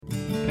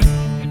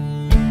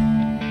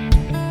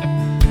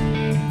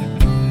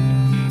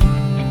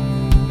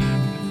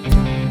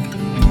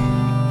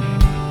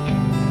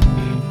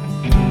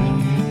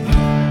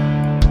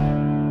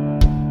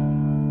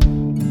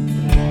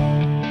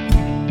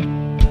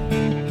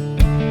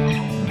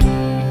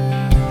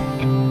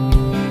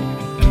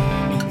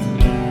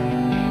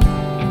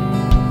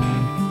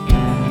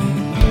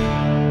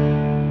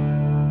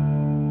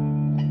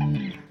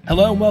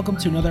Hello and welcome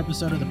to another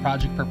episode of the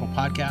Project Purple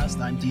podcast.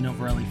 I'm Dino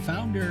Varelli,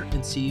 founder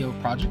and CEO of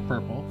Project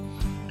Purple.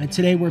 And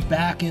today we're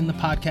back in the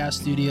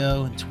podcast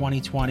studio in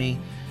 2020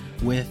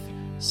 with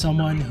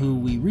someone who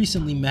we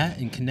recently met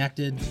and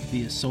connected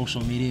via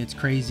social media. It's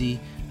crazy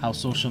how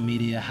social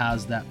media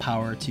has that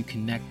power to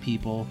connect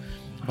people.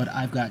 But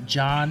I've got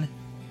John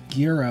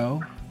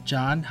Giro.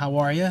 John, how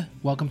are you?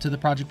 Welcome to the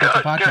Project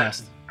Purple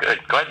podcast. Good.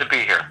 Glad to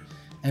be here.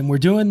 And we're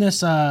doing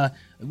this,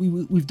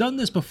 we've done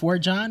this before,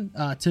 John.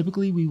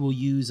 Typically we will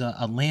use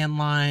a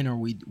landline or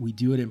we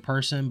do it in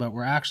person, but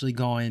we're actually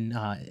going,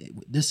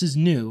 this is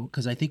new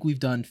because I think we've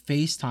done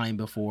FaceTime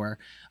before.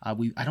 I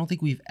don't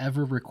think we've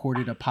ever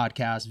recorded a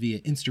podcast via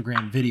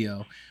Instagram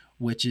video,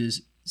 which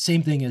is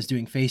same thing as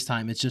doing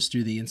FaceTime. It's just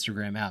through the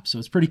Instagram app. So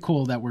it's pretty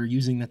cool that we're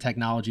using the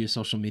technology of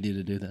social media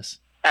to do this.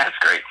 That's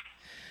great.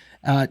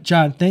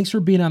 John, thanks for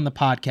being on the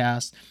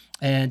podcast.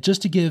 And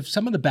just to give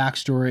some of the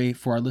backstory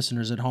for our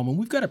listeners at home, and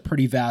we've got a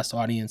pretty vast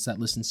audience that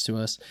listens to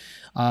us.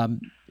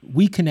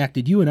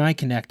 You and I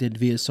connected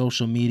via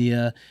social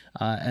media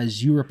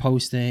as you were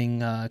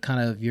posting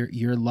kind of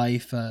your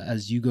life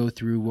as you go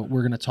through what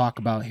we're going to talk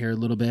about here a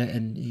little bit.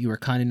 And you were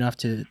kind enough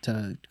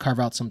to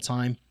carve out some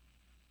time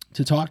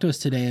to talk to us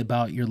today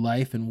about your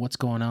life and what's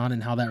going on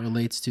and how that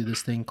relates to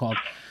this thing called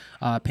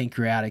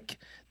pancreatic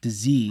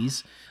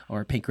disease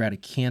or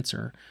pancreatic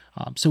cancer.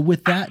 So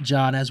with that,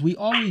 John, as we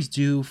always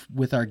do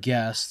with our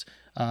guests,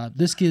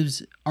 this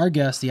gives our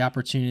guests the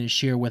opportunity to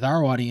share with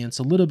our audience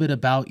a little bit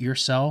about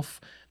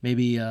yourself,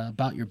 maybe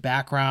about your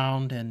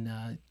background.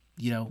 And,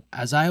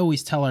 as I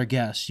always tell our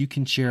guests, you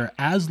can share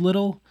as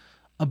little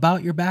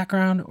about your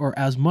background or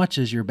as much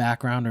as your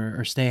background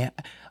or stay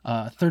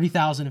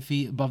 30,000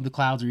 feet above the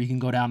clouds, or you can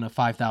go down to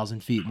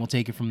 5,000 feet and we'll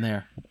take it from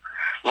there.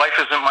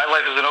 My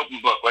life is an open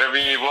book. Whatever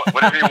you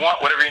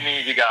want, whatever you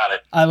need, you got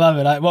it. I love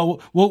it.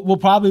 We'll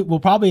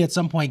probably at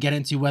some point get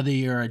into whether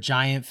you're a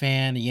Giant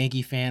fan, a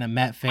Yankee fan, a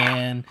Met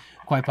fan,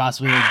 quite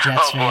possibly a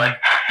Jets fan.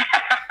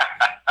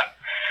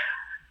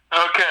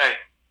 Okay.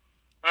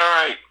 All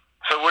right.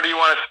 So where do you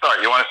want to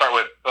start? You want to start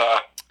with?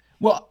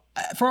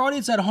 For our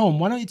audience at home,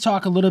 why don't you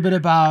talk a little bit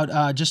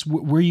about just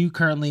where you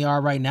currently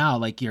are right now,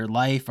 like your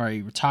life? Are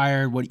you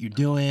retired? What you're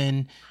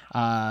doing?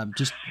 And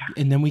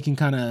then we can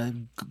kind of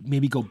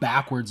maybe go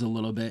backwards a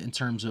little bit in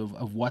terms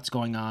of what's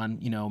going on,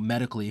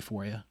 medically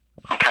for you.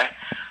 Okay,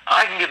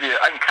 I can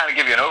kind of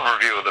give you an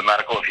overview of the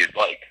medical if you'd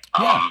like.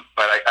 Yeah.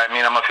 But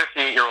I'm a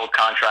 58-year-old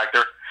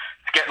contractor.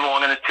 It's getting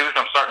long in the tooth.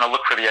 I'm starting to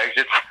look for the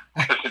exits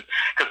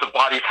because the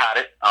body's had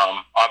it.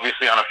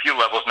 Obviously on a few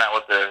levels now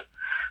with the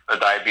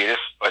diabetes,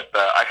 but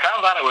I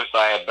found out I was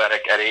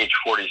diabetic at age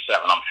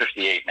 47. I'm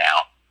 58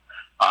 now,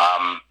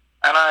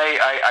 and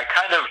I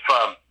kind of.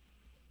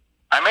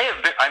 I may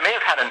have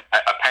had a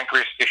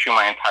pancreas issue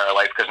my entire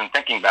life because in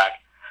thinking back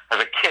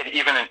as a kid,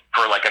 even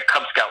for like a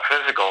Cub Scout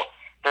physical,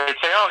 they'd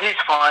say, "Oh, he's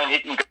fine, he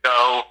can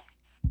go."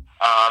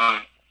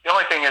 The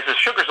only thing is his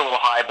sugar's a little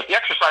high, but the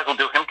exercise will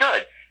do him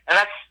good, and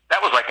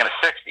that was like in the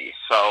 '60s.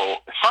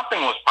 So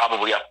something was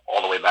probably up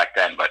all the way back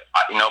then, but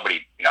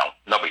nobody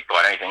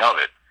thought anything of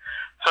it.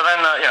 So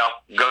then, I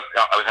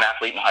was an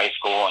athlete in high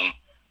school, and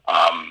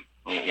I'm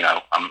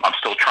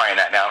still trying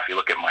that now. If you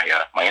look at my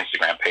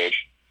Instagram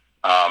page.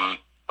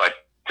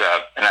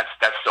 And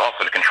that's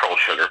also to control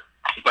sugar.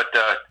 But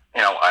I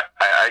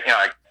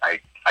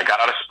got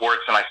out of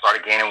sports and I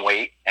started gaining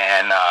weight,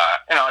 and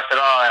I said,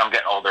 I'm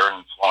getting older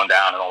and slowing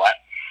down and all that.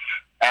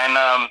 And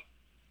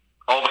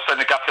all of a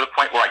sudden, it got to the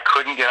point where I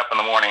couldn't get up in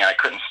the morning and I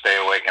couldn't stay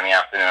awake in the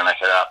afternoon. And I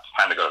said, it's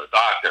time to go to the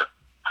doctor.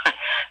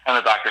 And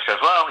the doctor says,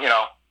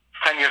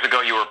 10 years ago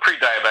you were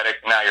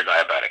pre-diabetic, now you're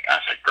diabetic. And I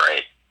said,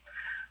 great.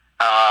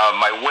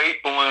 My weight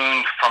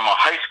ballooned from a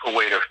high school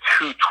weight of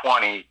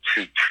 220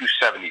 to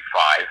 275.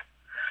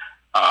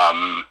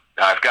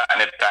 I've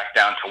gotten it back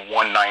down to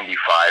 195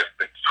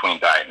 between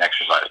diet and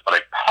exercise, but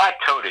I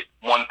plateaued at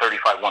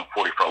 135,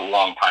 140 for a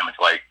long time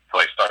until I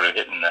started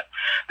hitting the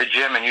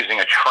gym and using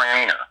a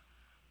trainer.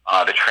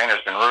 The trainer's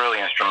been really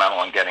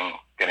instrumental in getting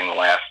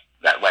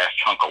that last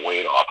chunk of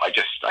weight off. I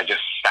just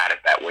sat at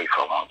that weight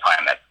for a long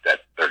time, that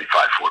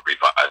 35,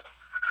 45.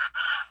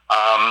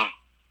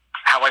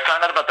 How I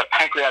found out about the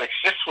pancreatic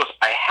cyst was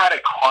I had a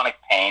chronic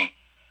pain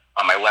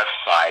on my left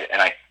side,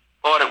 and I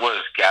thought it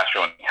was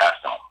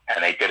gastrointestinal.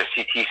 And they did a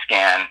CT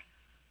scan.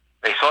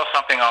 They saw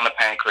something on the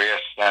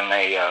pancreas, and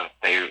they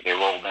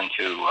rolled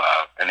into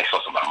and they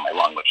saw something on my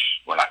lung, which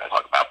we're not going to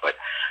talk about, but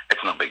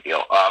it's no big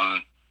deal.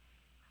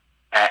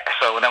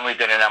 So then we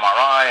did an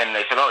MRI, and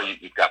they said,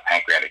 you've got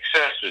pancreatic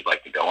cyst. We'd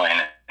like to go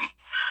in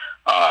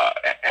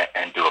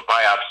and do a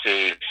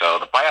biopsy. So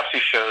the biopsy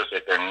shows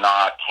that they're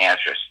not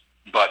cancerous,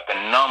 but the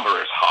number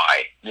is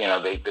high. The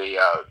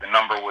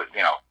number was,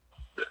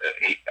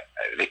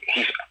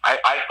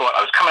 I thought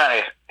I was coming out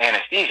of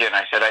anesthesia, and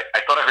I said,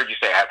 I thought I heard you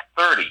say I have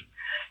 30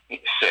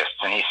 cysts.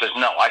 And he says,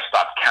 no, I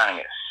stopped counting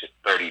at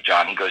 30,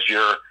 John. He goes,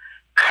 your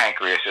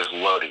pancreas is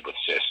loaded with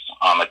cysts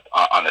on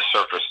the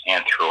surface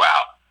and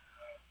throughout.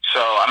 So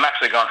I'm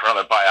actually going for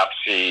another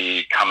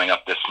biopsy coming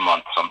up this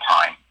month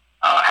sometime.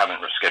 I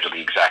haven't scheduled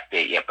the exact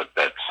date yet, but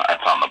that's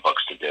on the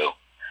books to do.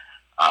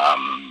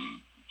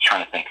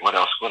 Trying to think what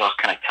else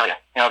can I tell you?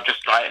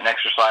 Just diet and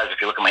exercise.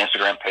 If you look at my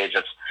Instagram page,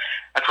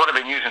 that's what I've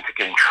been using to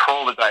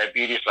control the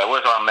diabetes. I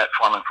was on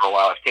metformin for a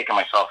while. I've taken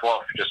myself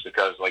off just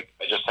because, I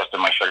just tested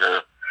my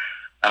sugar,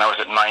 and I was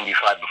at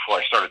 95 before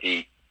I started to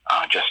eat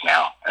just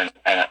now. And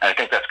I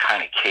think that's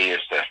kind of key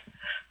is to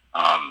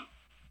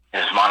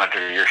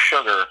monitor your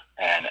sugar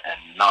and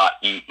not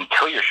eat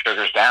until your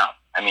sugar's down.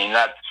 I mean,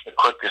 that's the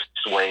quickest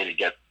way to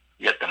get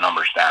the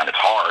numbers down. It's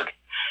hard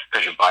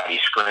because your body's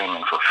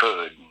screaming for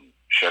food and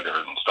sugar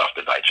and stuff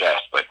to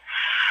digest. But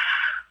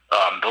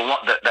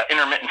the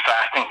intermittent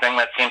fasting thing,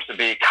 that seems to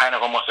be kind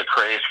of almost a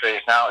craze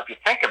phase now. If you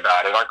think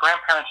about it, our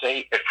grandparents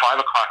ate at 5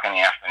 o'clock in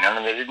the afternoon,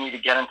 and they didn't eat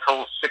again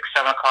until 6,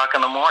 7 o'clock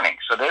in the morning.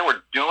 So they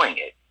were doing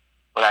it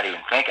without even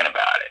thinking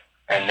about it,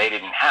 and they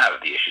didn't have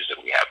the issues that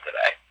we have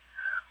today.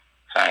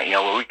 So,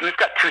 we've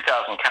got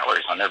 2,000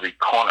 calories on every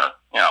corner,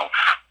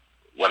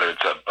 whether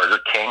it's a Burger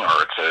King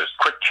or it's a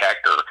Quick Check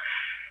or,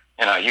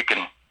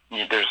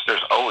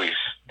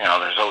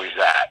 there's always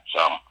that. So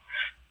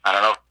I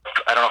don't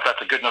know if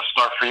that's a good enough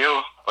start for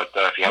you, but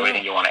if you have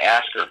anything you want to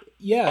ask or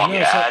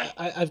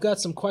I've got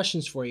some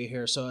questions for you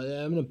here. So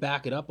I'm going to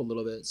back it up a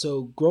little bit.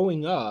 So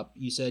growing up,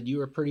 you said you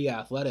were pretty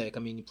athletic. I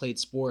mean, you played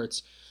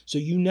sports, so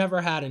you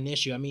never had an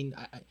issue. I mean,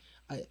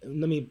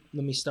 let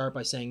me start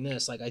by saying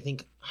this. I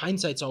think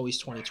hindsight's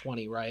always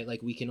 20/20, right?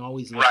 We can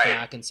always look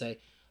back and say,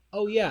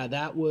 oh yeah,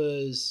 that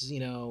was,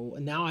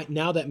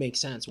 now that makes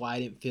sense why I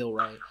didn't feel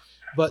right.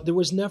 But there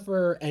was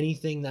never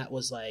anything that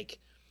was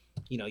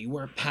you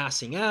weren't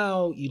passing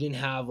out. You didn't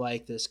have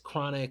this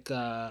chronic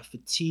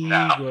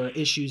fatigue or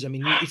issues. I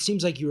mean, it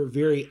seems like you were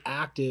very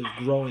active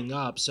growing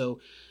up. So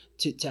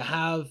to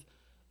have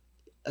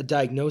a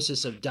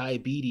diagnosis of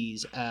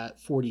diabetes at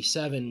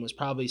 47 was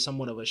probably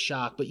somewhat of a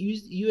shock. But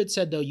you had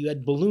said, though, you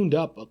had ballooned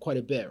up quite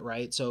a bit,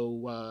 right?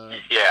 So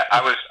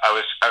I was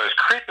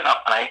creeping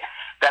up, and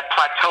that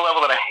plateau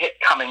level that I hit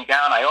coming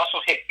down, I also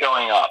hit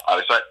going up. I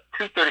was at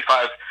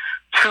 235,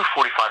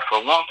 245 for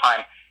a long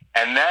time,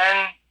 and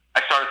then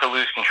I started to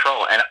lose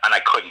control, and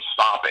I couldn't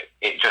stop it.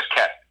 It just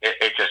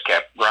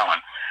kept growing.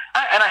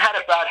 And I had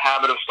a bad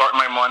habit of starting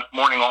my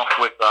morning off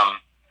with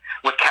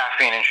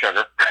caffeine and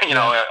sugar,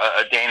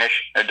 a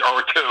Danish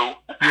or two,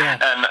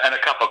 and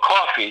a cup of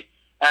coffee,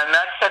 and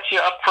that sets you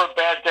up for a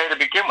bad day to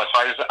begin with.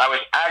 So I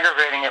was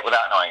aggravating it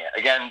without knowing it.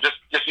 Again,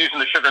 just using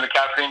the sugar and the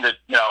caffeine to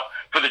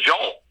for the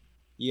jolt.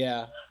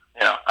 Yeah.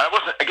 I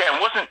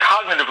wasn't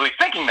cognitively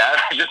thinking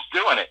that. I was just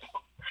doing it.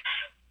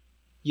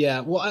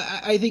 Yeah, well,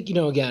 I think,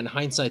 again,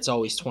 hindsight's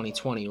always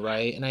 20/20,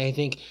 right? And I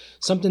think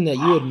something that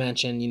you had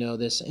mentioned,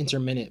 this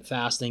intermittent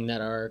fasting that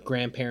our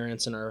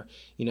grandparents and our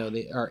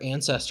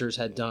ancestors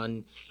had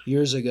done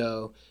years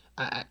ago,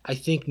 I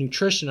think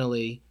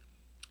nutritionally,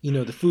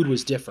 the food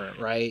was different,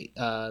 right?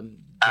 The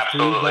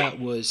food that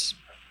was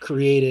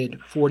created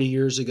 40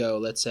 years ago,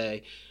 let's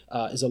say,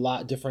 is a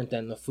lot different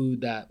than the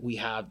food that we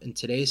have in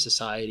today's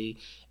society.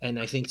 And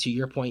I think to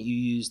your point, you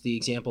used the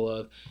example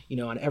of,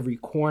 on every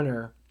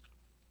corner,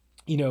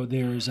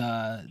 there's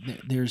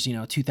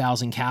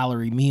 2,000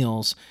 calorie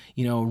meals,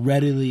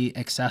 readily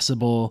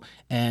accessible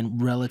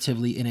and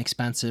relatively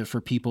inexpensive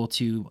for people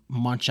to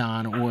munch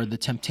on, or the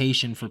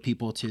temptation for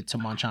people to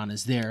munch on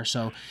is there.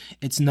 So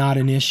it's not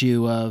an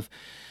issue of,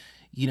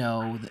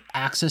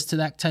 access to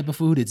that type of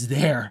food. It's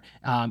there.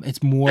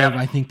 It's more of,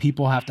 I think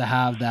people have to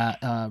have that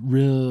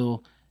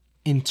real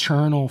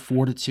internal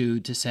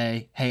fortitude to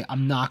say, hey,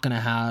 I'm not going to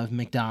have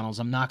McDonald's.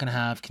 I'm not going to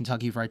have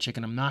Kentucky Fried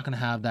Chicken. I'm not going to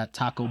have that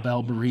Taco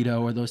Bell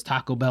burrito or those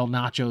Taco Bell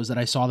nachos that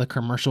I saw the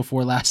commercial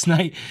for last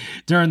night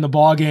during the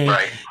ball game.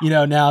 Right.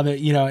 Now that,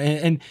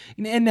 and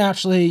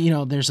naturally,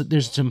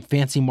 there's some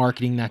fancy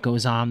marketing that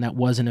goes on that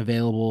wasn't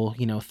available,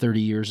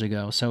 30 years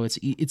ago. So it's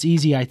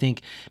easy. I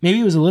think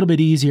maybe it was a little bit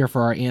easier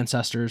for our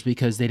ancestors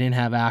because they didn't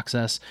have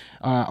access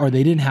or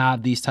they didn't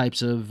have these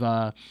types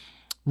of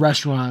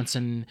restaurants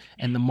and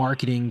the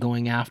marketing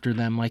going after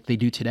them like they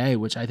do today,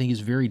 which I think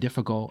is very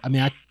difficult. I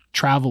mean, I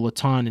travel a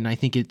ton, and I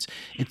think it's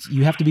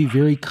you have to be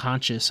very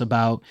conscious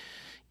about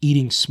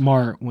eating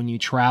smart when you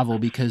travel,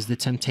 because the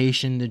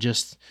temptation to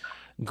just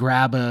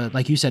grab a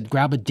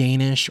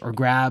Danish or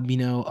grab,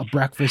 a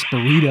breakfast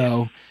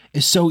burrito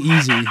is so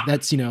easy.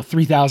 That's,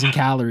 3,000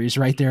 calories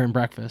right there in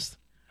breakfast.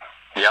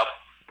 Yep.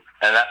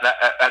 And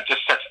that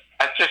just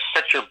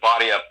sets your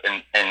body up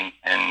in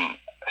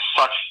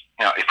such,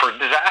 for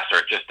disaster.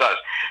 It just does.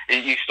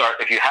 You start,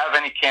 if you have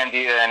any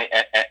candida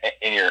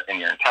in your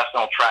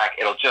intestinal tract,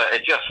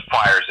 it just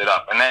fires it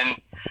up, and then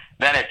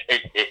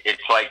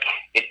it's like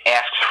it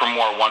asks for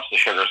more once the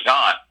sugar's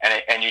gone,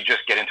 and you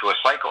just get into a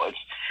cycle. It's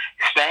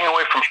staying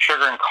away from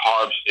sugar and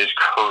carbs is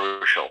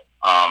crucial.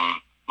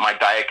 My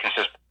diet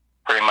consists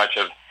pretty much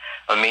of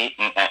meat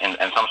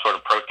and some sort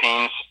of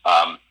proteins,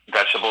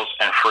 vegetables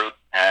and fruit,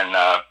 and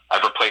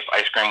I've replaced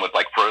ice cream with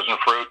frozen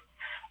fruit.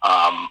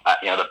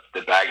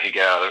 The bags you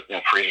get out of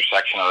the freezer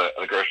section of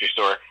the grocery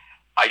store.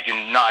 I do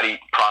not eat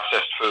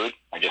processed food.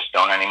 I just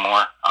don't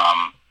anymore. I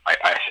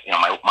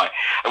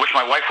wish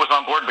my wife was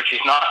on board, but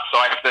she's not. So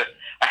I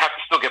have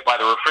to still get by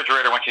the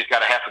refrigerator when she's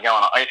got a half a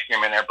gallon of ice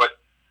cream in there. But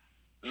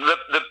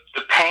the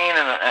pain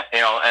and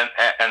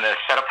and the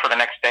setup for the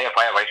next day. If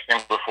I have ice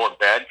cream before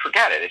bed,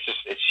 forget it.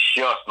 It's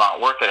just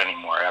not worth it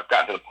anymore. I've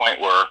gotten to the point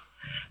where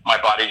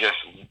my body just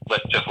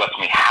lets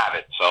me have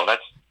it. So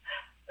that's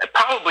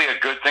probably a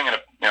good thing. And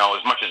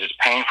as much as it's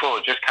painful,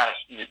 it just kind of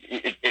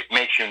it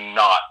makes you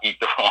not eat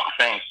the wrong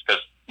things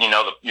because you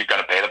know that you're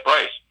going to pay the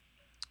price.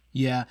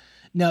 Yeah.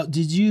 Now,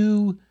 did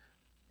you,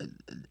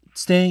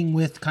 staying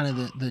with kind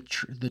of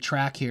the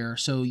track here,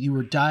 so you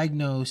were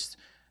diagnosed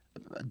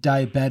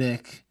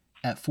diabetic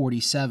at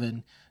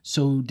 47.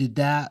 So did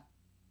that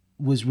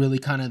was really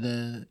kind of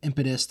the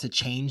impetus to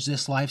change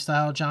this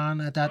lifestyle, John,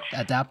 at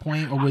that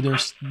point? Or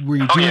were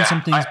you doing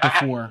some things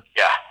before?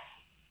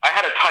 I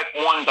had a type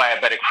 1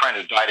 diabetic friend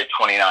who died at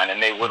 29,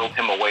 and they whittled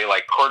him away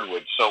like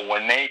cordwood. So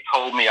when they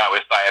told me I was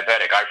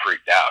diabetic, I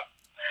freaked out.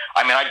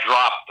 I mean, I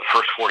dropped the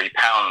first 40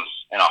 pounds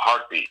in a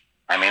heartbeat.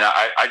 I mean,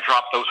 I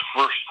dropped those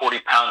first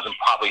 40 pounds in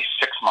probably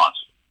 6 months,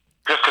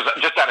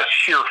 just out of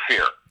sheer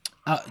fear.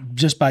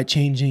 Just by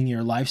changing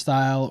your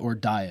lifestyle or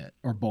diet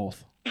or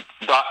both?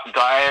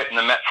 Diet and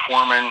the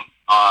metformin,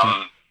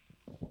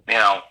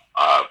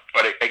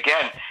 but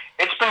again,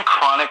 it's been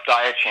chronic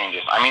diet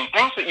changes. I mean,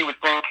 things that you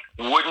would think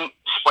wouldn't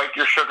spike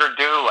your sugar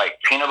do, like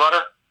peanut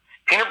butter.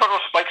 Peanut butter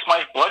spikes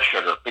my blood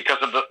sugar because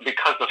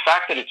the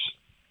fact that it's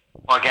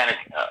organic.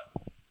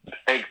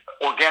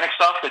 Organic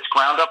stuff that's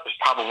ground up is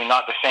probably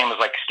not the same as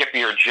like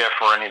Skippy or Jif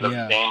or any of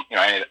the same,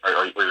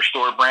 or your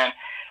store brand.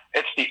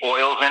 It's the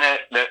oils in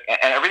it and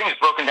everything's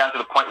broken down to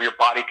the point where your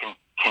body can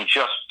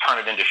just turn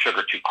it into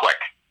sugar too quick.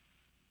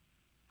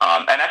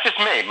 And that's just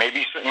me.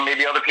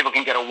 Maybe other people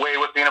can get away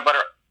with peanut butter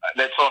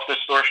that's off the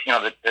store,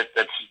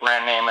 that's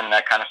brand name and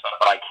that kind of stuff,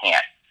 but I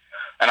can't.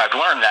 And I've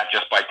learned that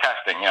just by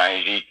testing.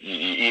 You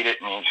eat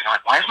it and you're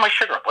like, why is my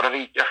sugar up? What are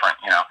they different?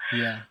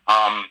 Yeah.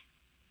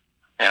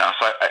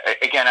 So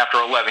again, after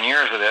 11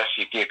 years of this,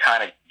 you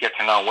kind of get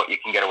to know what you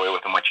can get away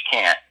with and what you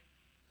can't.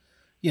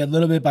 Yeah, a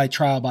little bit by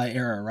trial by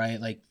error, right?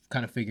 Like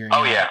kind of figuring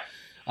out. Yeah.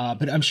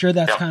 But I'm sure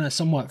that's kind of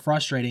somewhat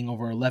frustrating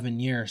over 11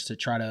 years to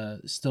try to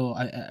still,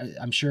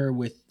 I'm sure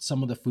with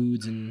some of the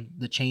foods and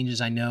the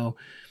changes I know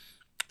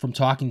from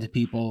talking to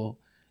people,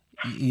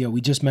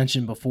 we just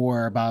mentioned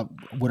before about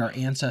what our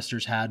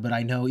ancestors had, but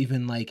I know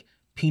even like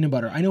peanut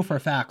butter. I know for a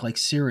fact, like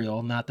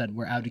cereal, not that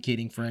we're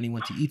advocating for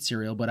anyone to eat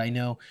cereal, but I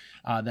know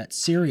that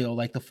cereal,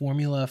 like the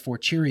formula for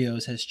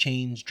Cheerios has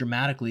changed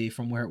dramatically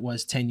from where it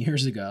was 10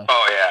 years ago.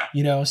 Oh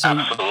yeah. So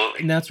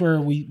absolutely. And that's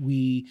where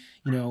we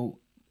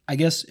I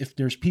guess if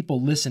there's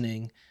people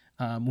listening,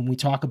 when we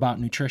talk about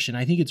nutrition,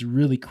 I think it's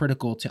really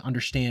critical to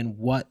understand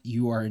what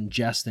you are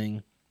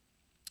ingesting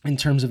in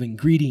terms of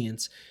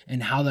ingredients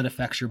and how that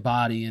affects your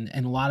body.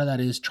 And a lot of that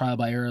is trial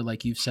by error,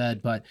 like you've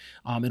said, but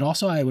it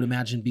also, I would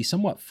imagine, be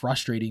somewhat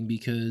frustrating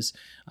because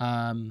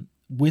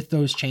with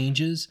those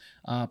changes,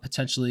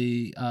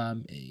 potentially,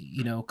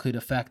 could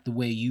affect the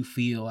way you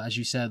feel, as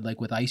you said, like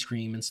with ice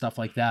cream and stuff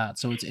like that.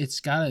 So it's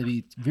gotta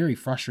be very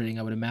frustrating,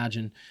 I would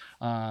imagine,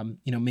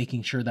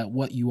 making sure that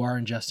what you are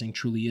ingesting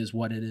truly is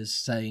what it is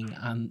saying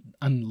on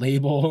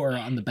label or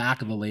on the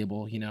back of the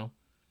label, Yeah.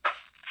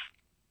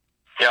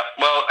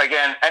 Well,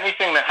 again,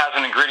 anything that has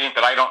an ingredient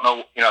that I don't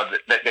know,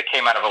 that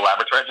came out of a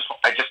laboratory,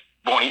 I just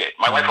won't eat it.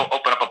 My wife will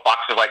open up a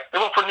box of like, they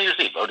look for New Year's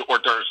Eve, hors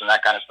d'oeuvres and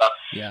that kind of stuff.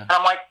 Yeah. And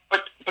I'm like,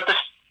 but this,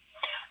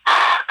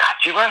 God,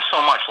 you learn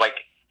so much. Like,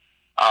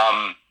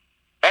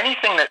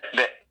 anything that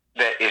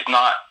is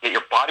not, that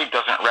your body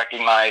doesn't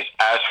recognize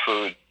as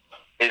food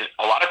is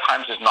a lot of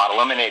times is not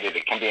eliminated.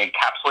 It can be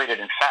encapsulated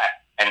in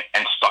fat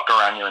and stuck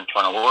around your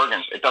internal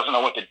organs. It doesn't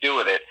know what to do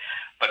with it.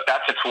 But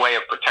that's its way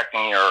of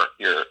protecting your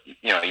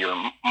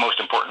most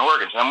important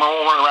organs. And when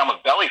we're running around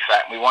with belly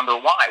fat, and we wonder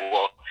why.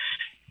 Well,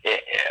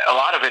 a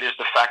lot of it is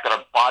the fact that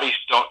our bodies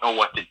don't know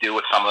what to do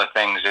with some of the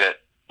things that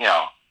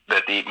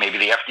maybe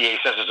the FDA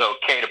says is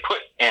okay to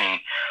put in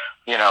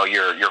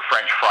your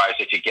French fries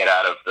that you get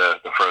out of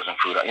the frozen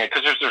food.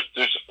 Because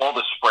there's all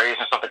the sprays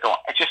and stuff that go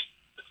on. I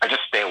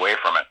just stay away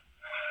from it.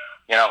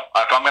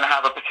 If I'm going to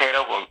have a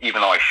potato, well, even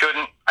though I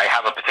shouldn't, I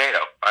have a potato.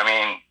 I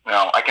mean,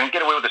 I can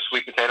get away with a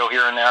sweet potato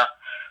here and there.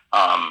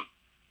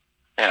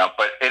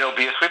 But it'll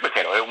be a sweet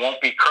potato. It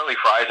won't be curly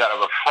fries out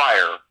of a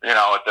fryer,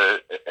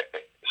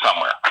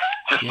 somewhere.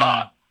 Just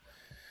not.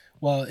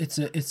 Well, it's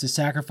a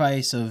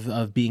sacrifice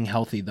of being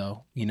healthy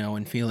though,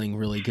 and feeling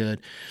really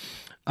good.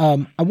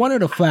 I wanted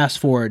to fast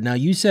forward. Now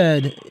you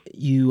said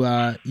you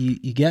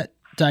get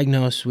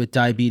diagnosed with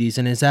diabetes,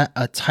 and is that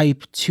a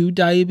type 2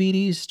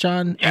 diabetes,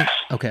 John? Yes.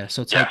 Okay.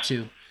 So type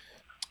 2,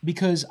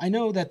 because I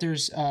know that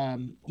there's,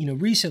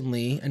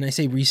 recently, and I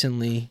say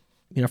recently,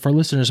 for our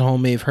listeners at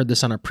home may have heard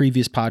this on our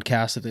previous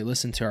podcast. If they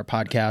listen to our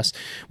podcast,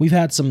 we've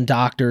had some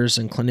doctors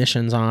and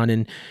clinicians on,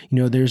 and,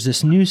 there's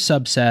this new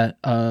subset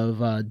of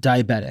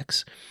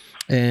diabetics.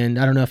 And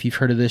I don't know if you've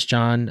heard of this,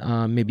 John.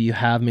 Maybe you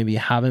have, maybe you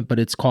haven't, but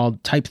it's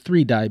called type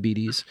 3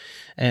 diabetes.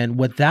 And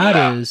what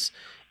that is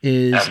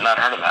I've not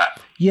heard of that.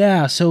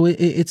 Yeah. So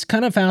it's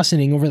kind of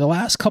fascinating. Over the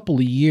last couple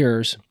of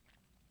years,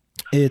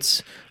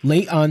 it's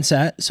late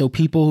onset. So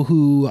people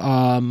who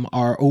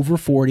are over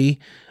 40,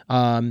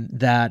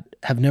 that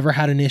have never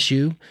had an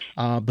issue,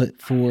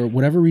 but for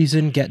whatever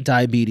reason get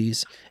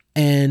diabetes.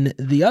 And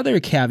the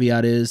other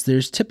caveat is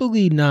there's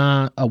typically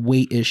not a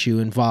weight issue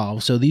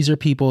involved. So these are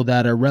people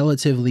that are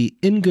relatively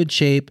in good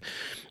shape,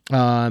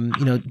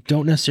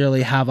 don't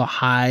necessarily have a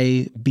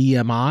high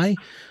BMI,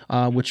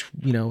 which,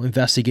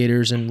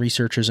 investigators and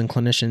researchers and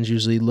clinicians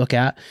usually look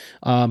at,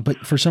 but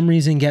for some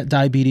reason get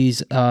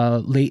diabetes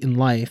late in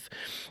life.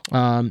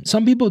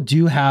 Some people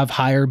do have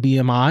higher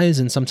BMIs,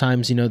 and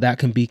sometimes, that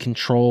can be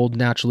controlled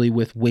naturally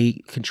with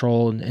weight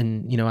control.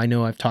 And I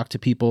know I've talked to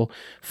people,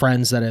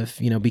 friends that have,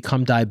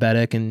 become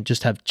diabetic and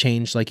just have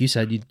changed. Like you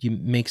said, you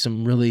make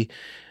some really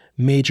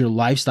major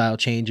lifestyle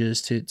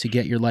changes to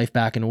get your life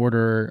back in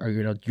order, or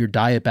your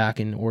diet back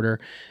in order,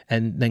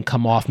 and then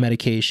come off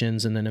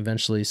medications, and then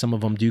eventually some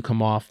of them do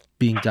come off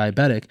being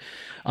diabetic.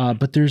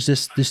 But there's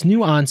this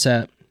new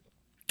onset,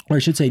 or I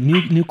should say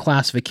new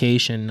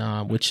classification,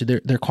 which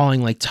they're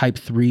calling like type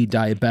 3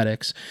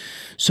 diabetics.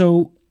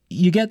 So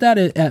you get that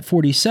at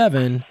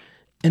 47,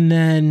 and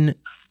then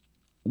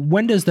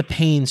when does the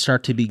pain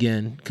start to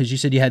begin? Because you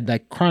said you had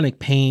like chronic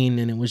pain,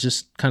 and it was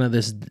just kind of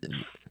this.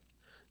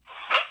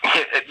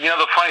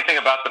 The funny thing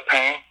about the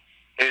pain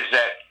is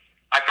that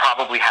I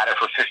probably had it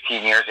for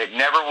 15 years. It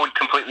never would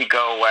completely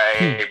go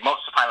away.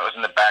 Most of the time it was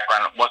in the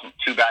background. It wasn't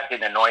too bad. It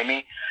didn't annoy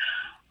me.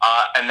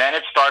 And then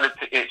it started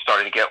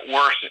to get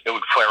worse. It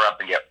would flare up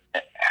and it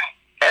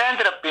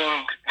ended up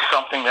being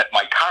something that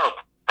my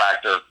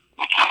chiropractor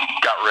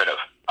got rid of.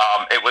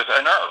 It was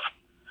a nerve.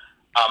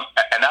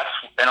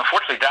 And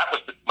unfortunately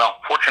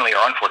fortunately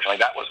or unfortunately,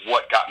 that was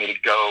what got me to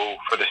go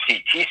for the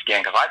CT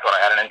scan, because I thought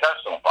I had an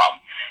intestinal problem.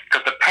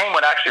 Because the pain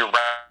would actually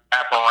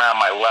wrap around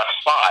my left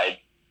side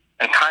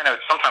and kind of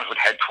sometimes would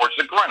head towards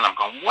the groin. I'm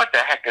going, what the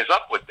heck is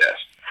up with this?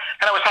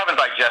 And I was having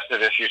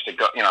digestive issues to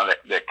go,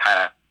 that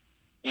kind of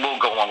will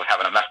go along with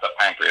having a messed up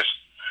pancreas.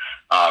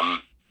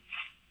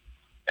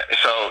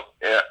 So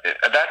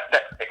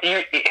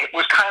it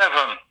was kind of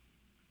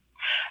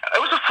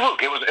it was a fluke.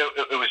 It was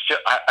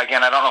just,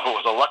 again, I don't know if it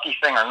was a lucky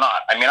thing or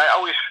not. I mean, I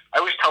always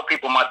tell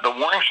people the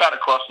warning shot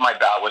across my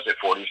bow was at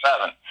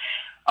 47.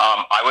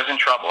 I was in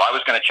trouble. I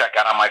was going to check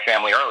out on my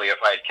family early if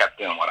I had kept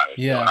doing what I was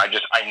doing. I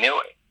knew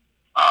it.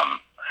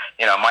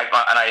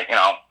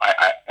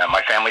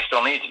 My family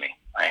still needs me.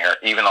 I hear,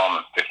 even though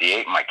I'm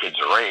 58 and my kids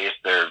are raised,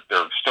 they're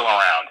still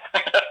around.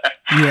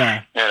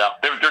 Yeah.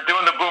 They're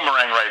doing the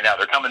boomerang right now.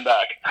 They're coming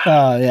back.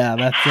 Oh yeah,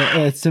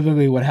 that's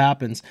typically what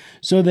happens.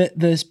 So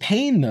this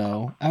pain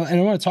though, and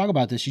I want to talk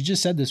about this. You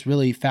just said this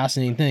really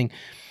fascinating thing.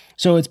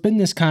 So it's been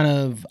this kind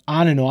of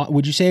on and off.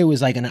 Would you say it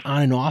was like an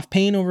on and off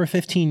pain over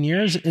 15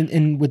 years?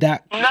 And with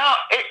that, no,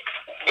 it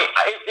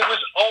was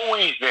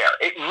always there.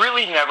 It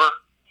really never.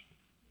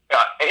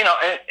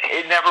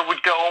 It never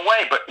would go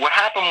away. But what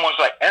happened was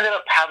I ended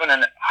up having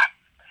I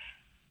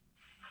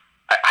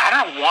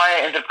don't know why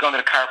I ended up going to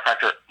the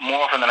chiropractor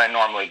more often than I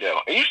normally do.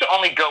 I used to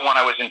only go when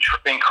I was in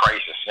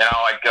crisis.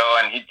 I'd go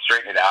and he'd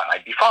straighten it out and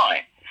I'd be fine.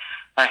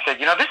 And I said,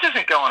 this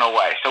isn't going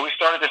away. So we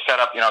started to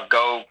set up,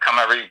 come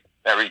every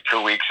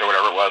 2 weeks or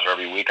whatever it was, or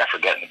every week. I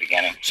forget in the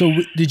beginning. So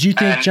did you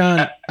think,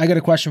 John, I got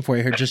a question for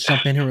you here. Just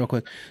jump in here real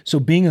quick.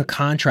 So being a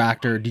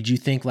contractor, did you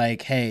think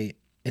like, hey,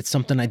 it's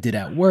something I did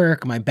at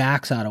work, my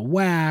back's out of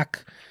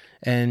whack,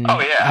 and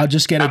I'll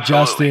just get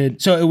adjusted?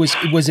 Absolutely.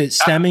 So was it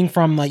stemming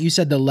from, like you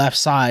said, the left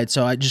side?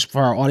 So I just,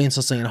 for our audience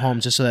listening at home,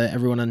 just so that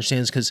everyone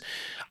understands, because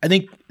I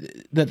think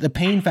that the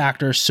pain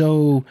factor is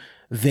so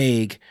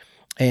vague.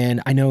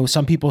 And I know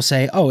some people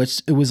say, oh,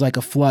 it was like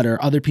a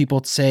flutter. Other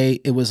people say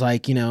it was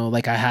like,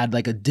 like I had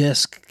like a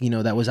disc,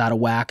 that was out of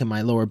whack in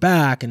my lower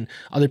back. And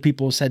other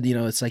people said,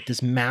 it's like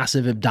this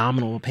massive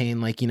abdominal pain,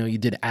 like, you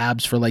did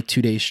abs for like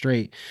 2 days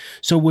straight.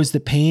 So was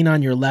the pain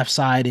on your left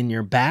side in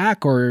your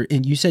back,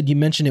 and you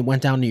mentioned it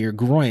went down to your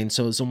groin.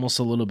 So it's almost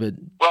a little bit.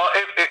 Well,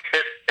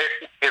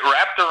 it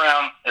wrapped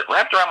around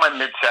my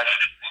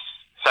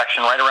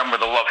midsection, right around where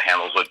the love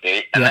handles would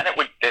be. And then it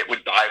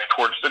would dive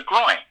towards the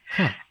groin.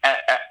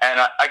 And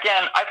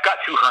again, I've got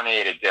 2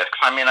 herniated discs.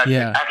 I mean,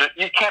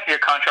 you can't be a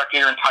contractor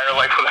your entire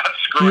life without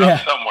screwing up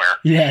somewhere.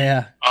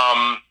 Yeah.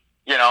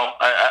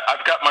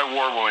 I've got my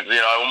war wounds. I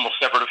almost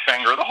severed a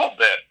finger, the whole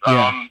bit.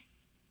 But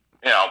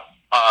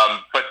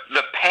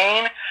the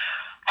pain,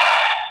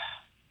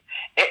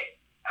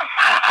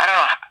 I don't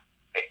know.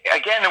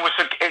 Again,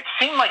 it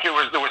seemed like there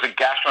was a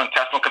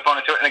gastrointestinal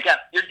component to it. And again,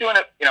 you're doing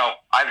it.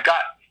 I've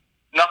got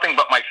nothing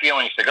but my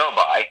feelings to go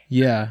by.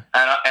 Yeah.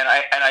 And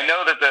I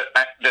know that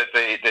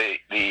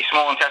the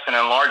small intestine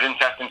and large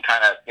intestine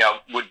kind of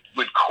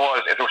would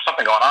cause, if there was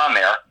something going on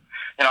there.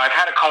 I've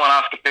had a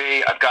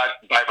colonoscopy. I've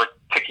got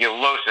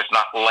diverticulosis,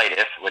 not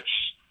colitis, which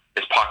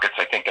is pockets,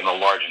 I think, in the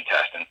large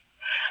intestine.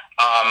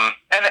 And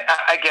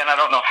again, I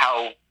don't know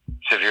how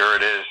severe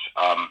it is.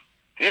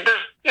 You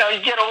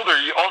get older,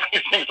 all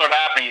these things start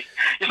happening.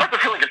 You start to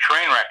feel like a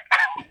train wreck.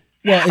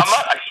 Well,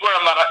 I swear,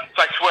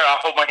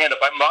 I'll hold my hand up.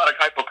 I'm not a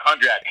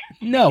hypochondriac.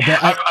 No,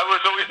 but I was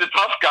always the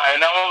tough guy,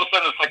 and now all of a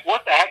sudden it's like,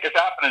 what the heck is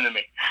happening to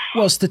me?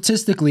 Well,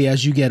 statistically,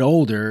 as you get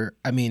older,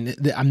 I mean,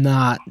 I'm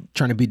not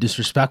trying to be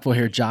disrespectful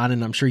here, John,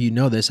 and I'm sure you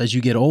know this. As you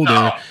get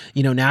older,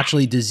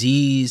 naturally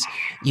disease,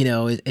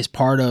 is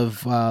part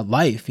of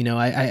life.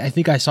 I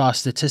think I saw a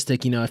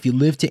statistic. If you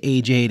live to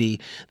age 80,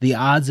 the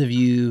odds of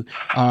you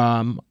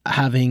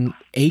having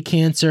a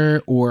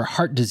cancer or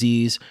heart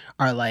disease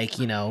are like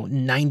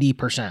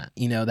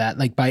 90%. That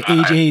like by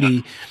age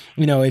 80,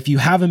 if you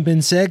haven't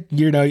been sick,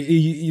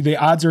 the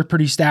odds are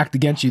pretty stacked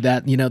against you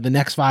that the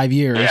next 5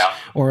 years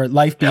or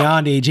life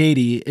beyond age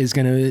 80 is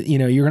gonna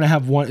you're gonna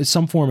have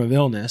some form of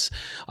illness,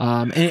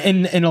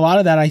 and a lot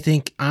of that, I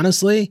think,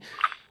 honestly,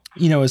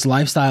 is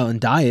lifestyle and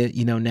diet.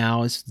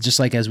 Now it's just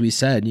like, as we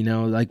said,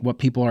 like what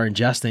people are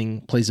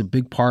ingesting plays a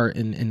big part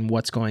in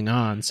what's going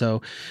on.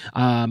 So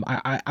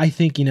I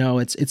think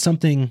it's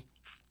something.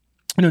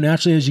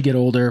 Naturally, as you get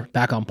older,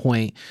 back on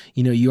point,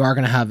 you are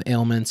going to have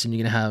ailments and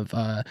you're going to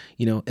have,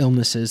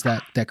 illnesses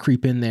that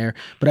creep in there.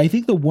 But I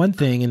think the one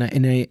thing,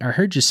 and I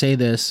heard you say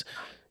this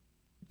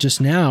just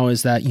now,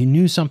 is that you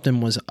knew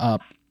something was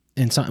up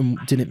and something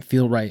didn't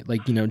feel right,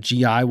 like,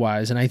 GI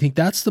wise. And I think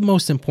that's the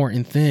most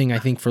important thing, I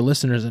think, for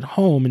listeners at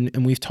home.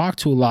 And we've talked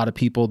to a lot of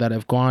people that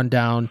have gone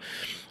down,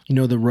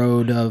 the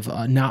road of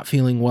not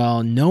feeling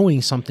well,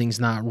 knowing something's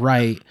not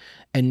right.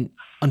 And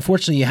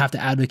unfortunately, you have to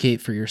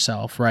advocate for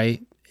yourself,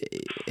 right?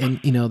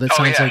 And that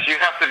sounds like you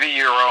have to be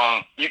your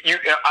own.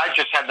 I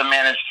just had to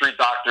manage 3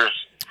 doctors,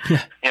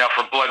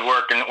 for blood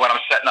work and what I'm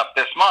setting up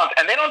this month,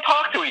 and they don't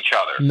talk to each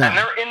other, and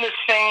they're in the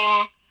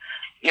same.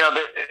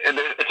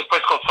 It's a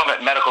place called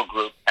Summit Medical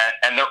Group,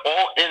 and they're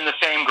all in the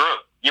same group.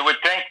 You would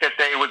think that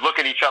they would look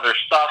at each other's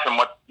stuff and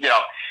what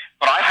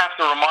but I have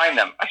to remind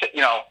them. I said,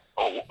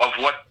 of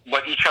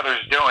what each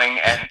other's doing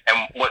and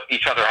what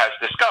each other has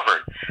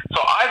discovered. So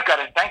I've got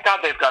to thank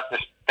God they've got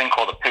this thing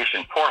called a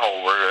patient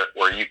portal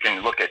where you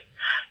can look at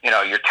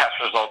your test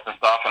results and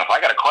stuff. And if I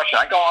got a question,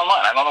 I go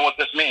online. I don't know what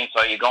this means,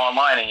 so you go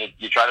online and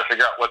you try to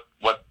figure out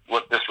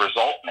what this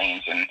result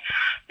means. And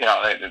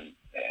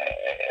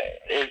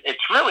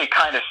it's really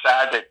kind of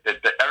sad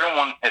that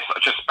everyone is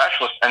such a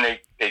specialist and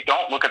they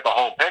don't look at the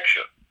whole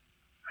picture.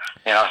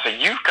 So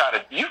you've got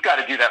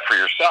to do that for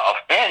yourself,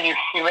 and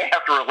you may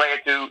have to relay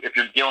it to, if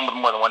you're dealing with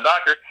more than one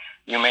doctor,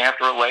 you may have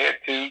to relay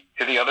it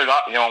to the other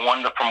doctor,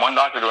 from one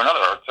doctor to another,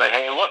 or say,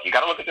 hey, look, you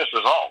got to look at this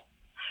result.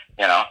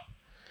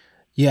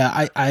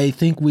 Yeah, I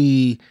think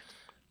we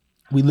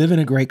live in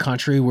a great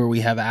country where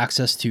we have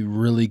access to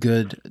really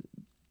good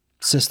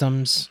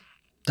systems,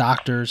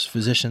 doctors,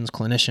 physicians,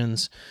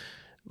 clinicians.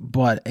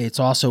 But it's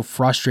also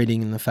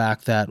frustrating in the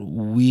fact that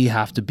we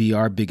have to be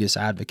our biggest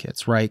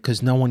advocates, right?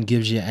 Because no one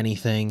gives you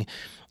anything.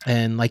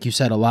 And like you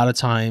said, a lot of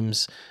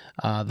times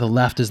the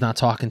left is not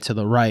talking to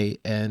the right.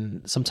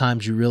 And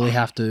sometimes you really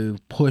have to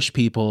push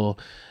people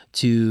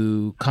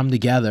to come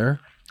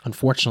together,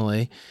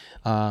 unfortunately,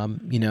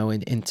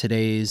 in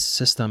today's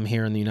system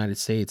here in the United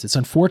States. It's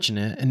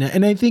unfortunate.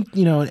 And I think,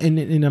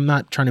 and I'm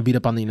not trying to beat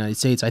up on the United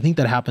States. I think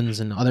that happens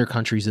in other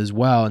countries as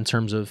well, in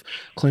terms of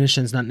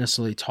clinicians not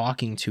necessarily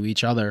talking to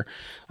each other.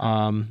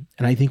 And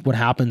I think what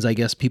happens, I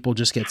guess, people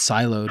just get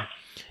siloed,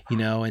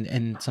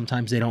 and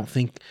sometimes they don't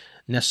think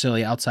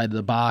necessarily outside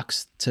the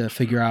box to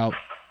figure out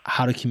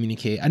how to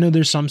communicate. I know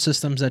there's some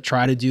systems that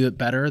try to do it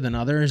better than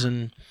others,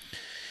 and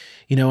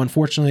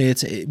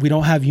unfortunately, we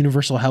don't have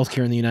universal health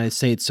care in the United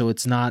States, so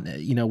it's not,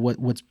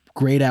 what's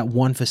great at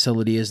one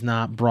facility is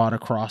not brought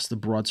across the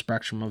broad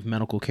spectrum of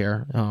medical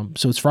care.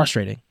 So it's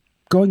frustrating.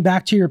 Going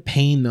back to your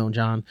pain, though,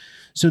 John.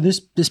 So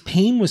this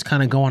pain was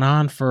kind of going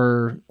on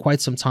for quite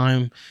some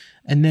time,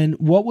 and then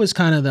what was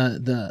kind of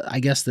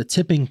the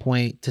tipping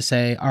point to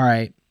say, all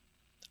right,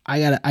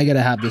 I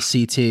gotta have this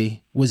CT?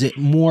 Was it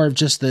more of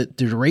just the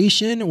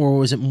duration, or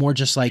was it more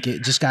just like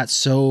it just got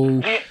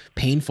so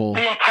painful?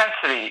 The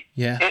intensity.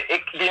 Yeah.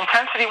 The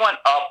intensity went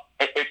up.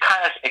 It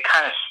kind of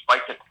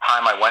spiked at the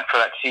time I went for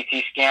that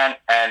CT scan,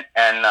 and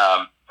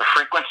the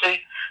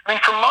frequency. I mean,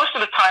 for most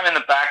of the time in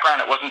the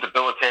background, it wasn't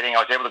debilitating.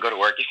 I was able to go to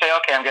work. You say,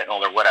 okay, I'm getting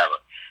older, whatever,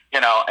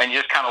 and you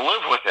just kind of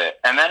live with it.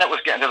 And then it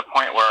was getting to the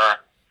point where.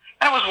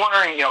 And I was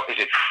wondering, is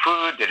it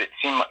food? Did it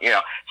seem like,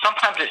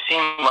 sometimes it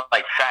seemed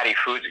like fatty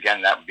foods,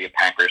 again, that would be a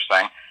pancreas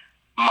thing,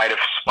 might have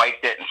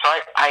spiked it. And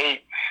so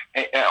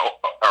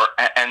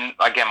and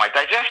again, my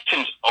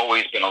digestion's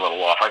always been a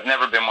little off. I've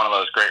never been one of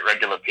those great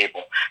regular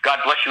people. God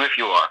bless you if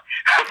you are.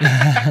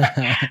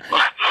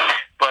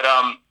 But,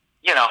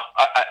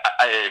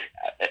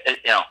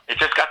 it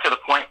just got to the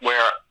point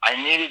where I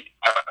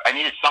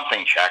needed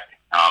something checked.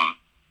 And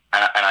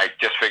I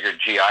just figured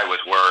GI was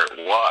where it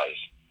was.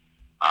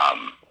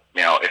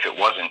 If it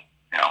wasn't,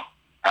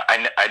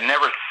 I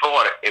never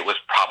thought it was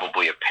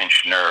probably a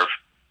pinched nerve,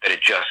 that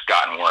it just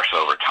gotten worse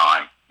over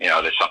time.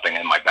 There's something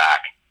in my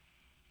back.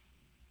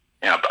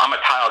 I'm a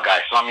tile guy,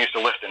 so I'm used to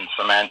lifting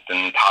cement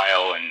and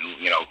tile and,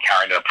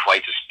 carrying it up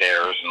flights of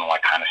stairs and all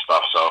that kind of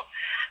stuff. So,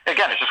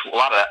 again, it's just a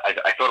lot of that.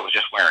 I thought it was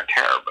just wear and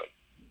tear, but,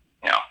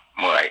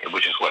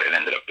 which is what it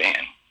ended up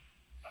being.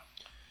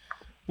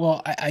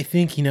 Well, I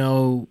think,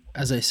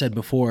 as I said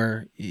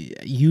before,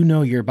 you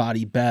know your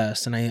body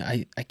best. And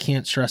I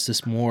can't stress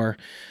this more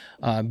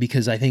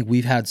because I think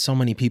we've had so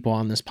many people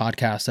on this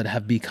podcast that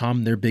have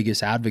become their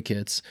biggest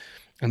advocates.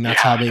 And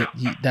that's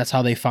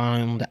how they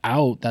found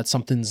out that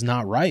something's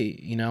not right,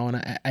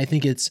 And I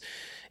think it's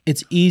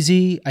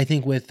easy, I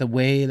think, with the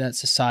way that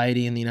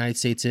society in the United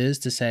States is,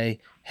 to say,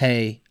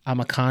 hey, I'm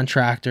a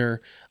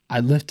contractor,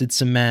 I lifted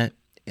cement.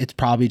 It's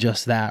probably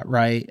just that,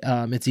 right?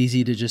 It's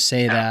easy to just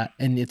say that,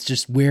 and it's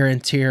just wear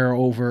and tear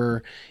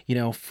over,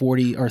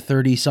 40 or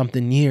 30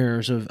 something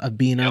years of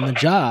being on the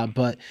job.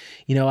 But,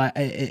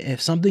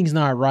 if something's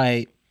not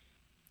right,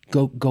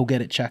 go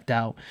get it checked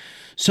out.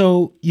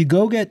 So you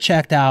go get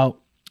checked out,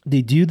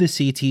 they do the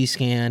CT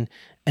scan,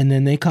 and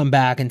then they come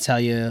back and tell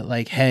you,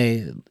 like,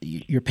 hey,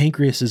 your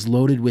pancreas is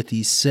loaded with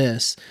these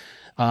cysts.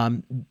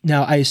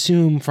 Now, I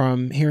assume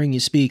from hearing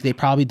you speak, they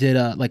probably did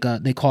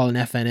they call an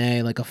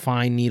FNA, like a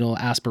fine needle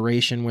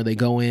aspiration, where they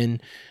go in,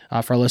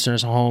 for our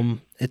listeners at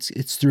home,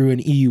 it's through an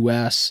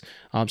EUS.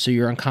 So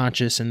you're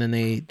unconscious, and then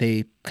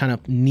they kind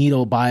of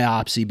needle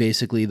biopsy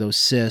basically those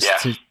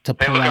cysts to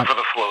pull out. For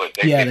the fluid.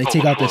 They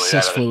take out the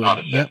cyst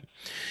fluid. Yep.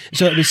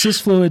 So the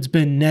cyst fluid's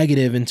been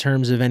negative in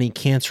terms of any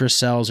cancerous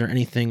cells or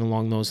anything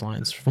along those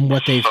lines from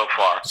what they've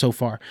so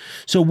far.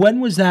 So when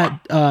was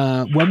that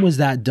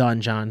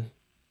done, John?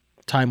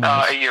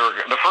 Time-wise? A year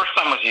ago. The first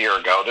time was a year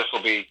ago. This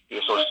was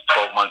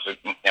 12 months, and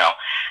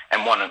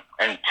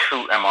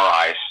 2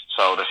 MRIs.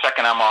 So the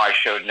second MRI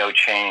showed no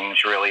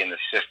change really in the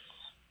cysts.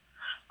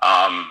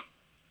 And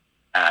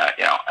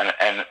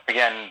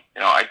again,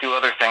 I do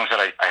other things that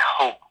I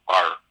hope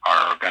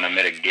are going to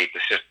mitigate the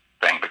cyst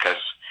thing, because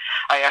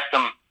I asked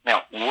them,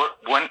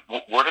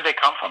 where did they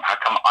come from? How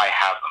come I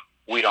have them?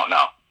 We don't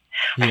know.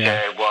 I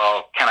said,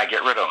 well, can I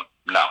get rid of them?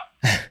 No.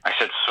 I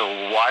said, so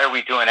why are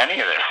we doing any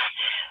of this?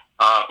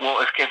 Well,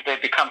 if they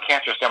become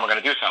cancerous, then we're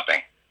going to do something.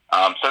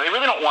 So they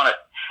really don't want to.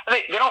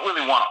 They don't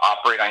really want to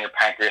operate on your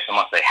pancreas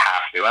unless they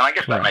have to, and I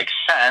guess that makes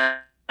sense.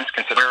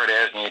 Consider it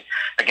is, and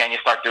you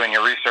start doing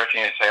your research,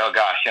 and you say, oh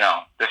gosh,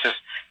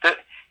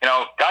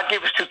 God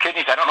gave us 2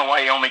 kidneys. I don't know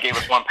why He only gave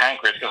us 1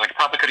 pancreas, because I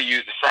probably could have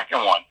used the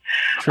second one.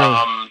 True.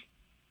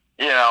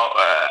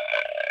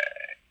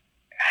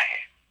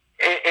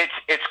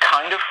 It's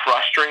kind of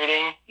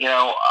frustrating.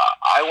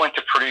 I went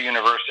to Purdue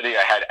University.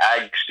 I had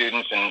ag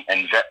students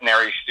and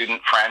veterinary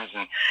student friends,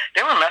 and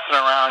they were messing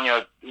around,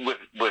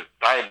 with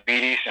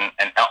diabetes and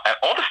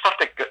all the stuff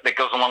that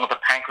goes along with the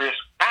pancreas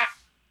back,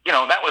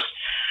 that was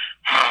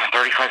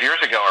 35 years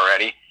ago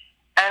already.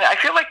 And I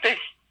feel like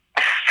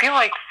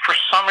for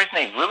some reason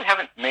they really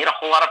haven't made a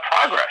whole lot of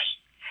progress.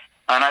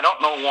 And I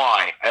don't know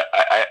why.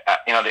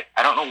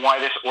 I don't know why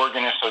this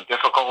organ is so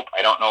difficult.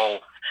 I don't know.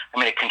 I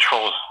mean, it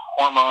controls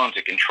hormones,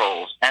 it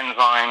controls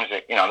enzymes.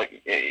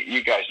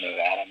 You guys know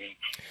that. I mean,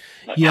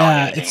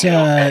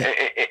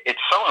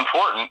 it's so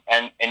important,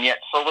 and yet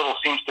so little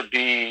seems to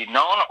be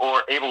known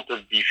or able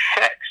to be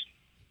fixed.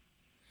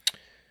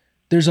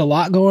 There's a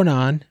lot going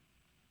on.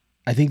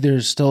 I think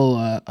there's still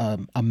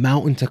a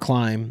mountain to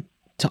climb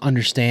to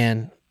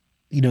understand,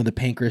 the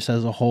pancreas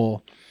as a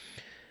whole.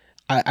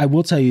 I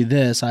will tell you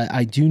this.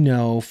 I do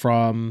know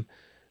from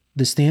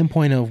the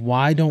standpoint of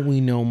why don't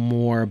we know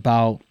more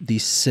about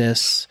these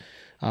cysts,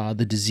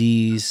 the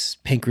disease,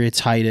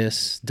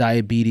 pancreatitis,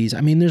 diabetes.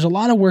 I mean, there's a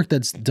lot of work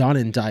that's done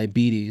in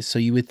diabetes. So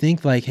you would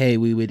think like, hey,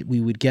 we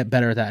would get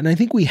better at that. And I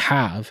think we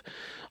have.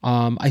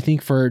 I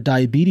think for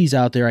diabetes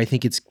out there, I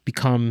think it's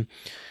become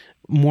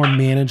more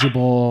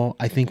manageable.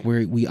 I think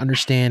we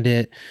understand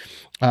it.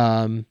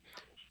 And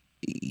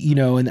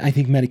I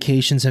think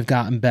medications have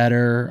gotten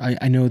better.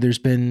 I know there's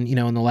been,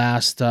 in the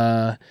last,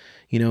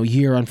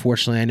 year,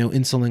 unfortunately, I know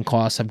insulin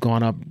costs have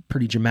gone up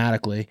pretty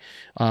dramatically.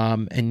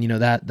 And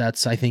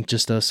that's, I think,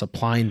 just a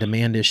supply and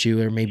demand issue,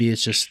 or maybe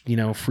it's just,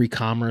 free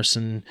commerce.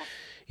 And,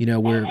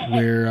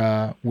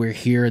 we're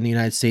here in the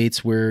United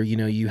States where,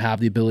 you have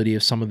the ability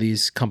of some of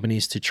these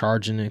companies to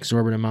charge an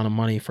exorbitant amount of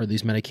money for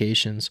these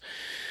medications.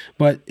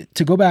 But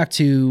to go back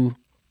to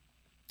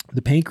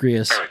the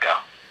pancreas, there we go.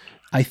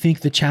 I think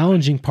the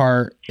challenging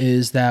part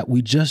is that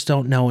we just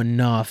don't know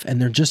enough,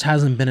 and there just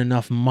hasn't been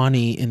enough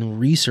money in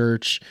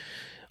research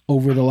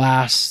over the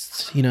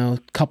last,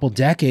 couple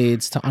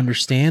decades to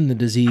understand the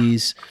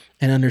disease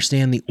and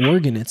understand the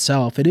organ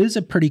itself. It is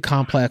a pretty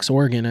complex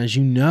organ, as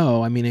you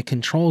know. I mean, it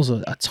controls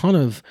a ton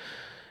of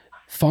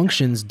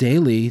functions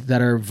daily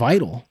that are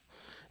vital.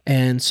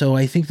 And so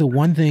I think the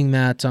one thing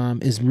that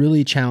is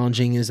really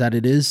challenging is that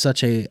it is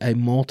such a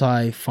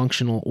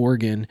multifunctional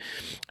organ.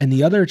 And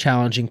the other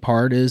challenging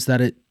part is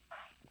that it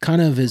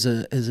kind of is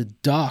a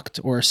duct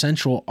or a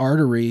central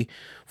artery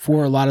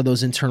for a lot of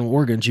those internal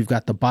organs. You've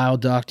got the bile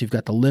duct, you've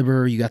got the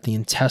liver, you got the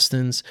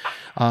intestines.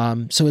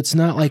 So it's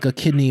not like a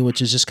kidney,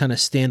 which is just kind of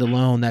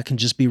standalone that can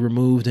just be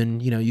removed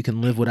and, you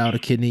can live without a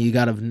kidney. You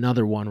got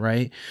another one,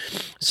 right?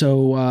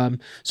 So,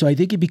 so I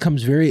think it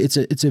becomes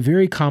it's a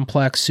very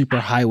complex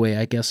superhighway,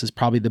 I guess is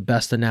probably the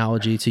best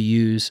analogy to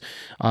use,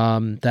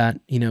 that,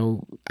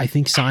 I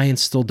think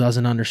science still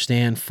doesn't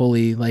understand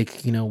fully,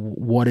 like,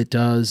 what it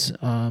does,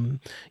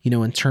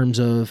 in terms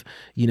of,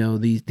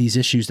 these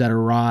issues that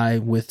arise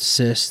with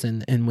cysts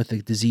and with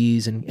the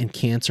disease and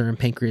cancer and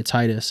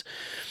pancreatitis.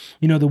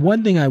 The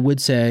one thing I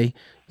would say,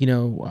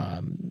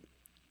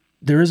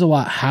 there is a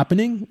lot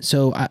happening.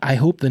 So I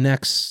hope the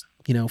next,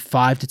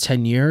 5 to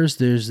 10 years,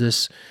 there's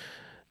this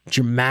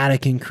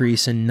dramatic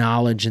increase in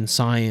knowledge and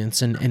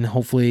science, and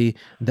hopefully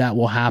that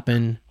will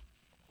happen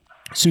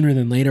sooner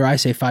than later. I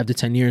say 5 to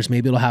 10 years,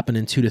 maybe it'll happen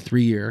in 2 to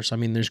 3 years. I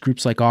mean, there's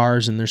groups like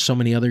ours, and there's so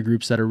many other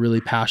groups that are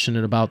really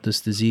passionate about this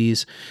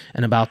disease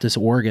and about this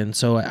organ.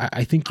 So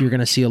I think you're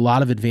going to see a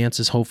lot of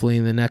advances, hopefully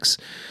in the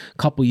next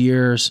couple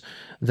years,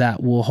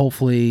 that will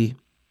hopefully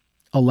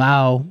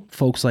allow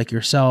folks like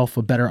yourself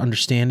a better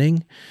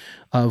understanding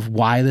of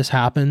why this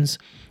happens,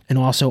 and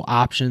also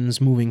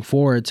options moving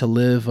forward to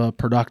live a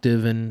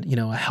productive and,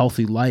 a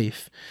healthy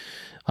life,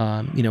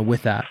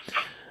 with that.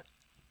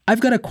 I've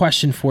got a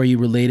question for you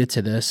related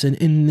to this, and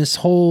in this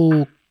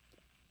whole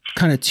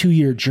kind of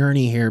 2-year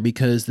journey here,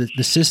 because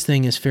the cyst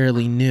thing is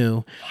fairly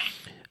new.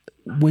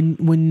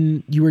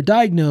 When you were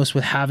diagnosed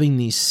with having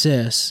these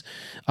cysts,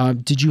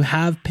 did you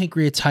have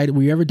pancreatitis?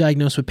 Were you ever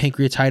diagnosed with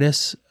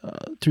pancreatitis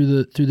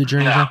through the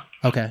journey? No.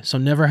 Okay, so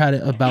never had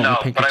it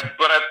about pancreatitis.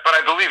 But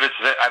I believe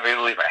I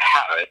believe I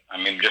have it.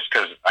 I mean, just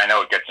because I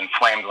know it gets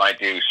inflamed when I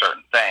do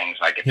certain things,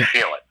 I can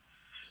feel it.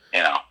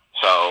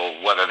 So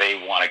whether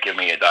they want to give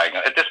me a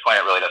diagnosis at this point,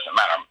 it really doesn't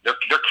matter.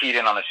 They're keyed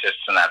in on the cysts,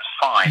 and that's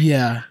fine.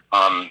 Yeah.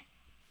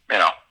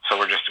 So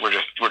we're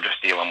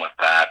just dealing with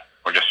that.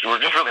 We're just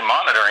really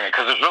monitoring it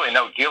because there's really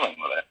no dealing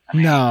with it.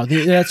 No,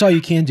 that's all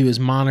you can do is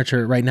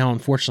monitor it right now,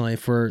 unfortunately,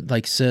 for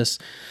like cysts.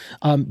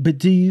 But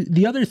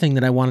the other thing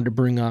that I wanted to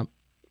bring up,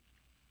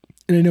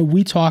 and I know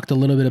we talked a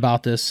little bit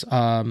about this,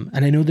 and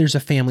I know there's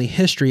a family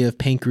history of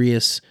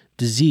pancreas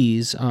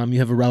disease. You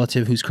have a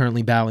relative who's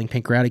currently battling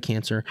pancreatic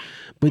cancer,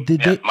 but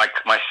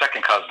my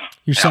second cousin.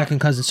 Your second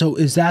cousin. So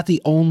is that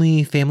the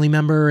only family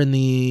member in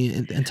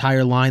the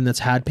entire line that's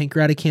had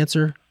pancreatic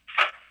cancer?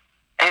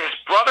 His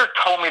brother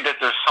told me that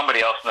there's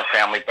somebody else in the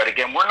family, but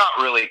again, we're not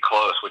really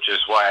close, which is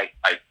why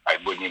I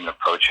wouldn't even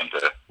approach him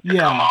to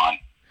come on.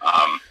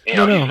 He's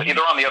on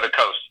the other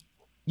coast.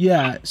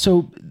 Yeah.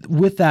 So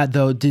with that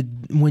though,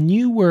 when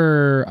you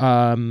were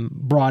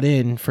brought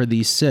in for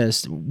these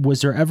cysts,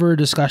 was there ever a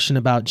discussion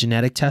about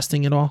genetic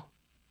testing at all?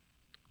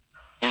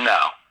 No,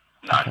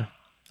 none.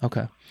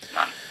 Okay.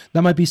 None.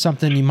 That might be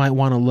something you might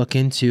want to look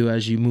into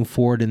as you move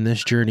forward in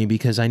this journey,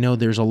 because I know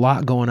there's a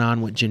lot going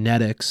on with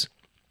genetics.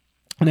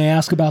 And I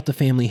ask about the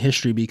family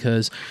history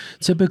because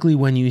typically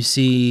when you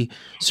see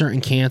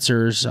certain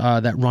cancers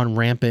that run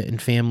rampant in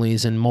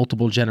families and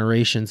multiple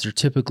generations, there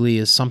typically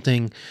is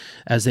something,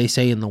 as they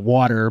say, in the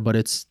water, but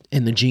it's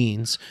in the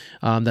genes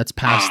that's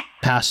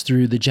passed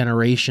through the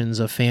generations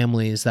of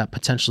families that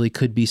potentially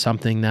could be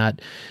something that,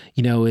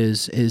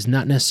 is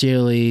not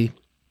necessarily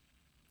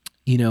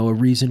a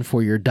reason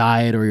for your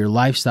diet or your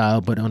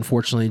lifestyle, but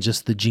unfortunately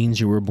just the genes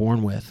you were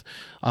born with.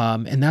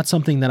 And that's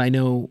something that I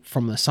know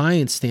from the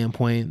science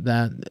standpoint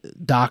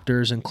that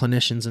doctors and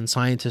clinicians and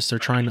scientists are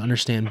trying to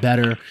understand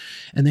better.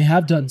 And they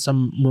have done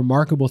some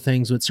remarkable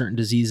things with certain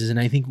diseases. And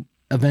I think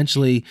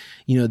eventually,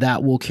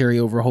 that will carry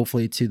over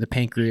hopefully to the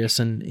pancreas,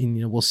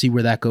 and we'll see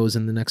where that goes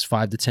in the next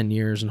 5 to 10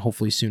 years and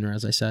hopefully sooner,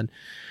 as I said.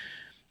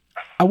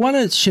 I want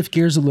to shift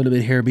gears a little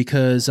bit here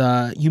because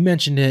you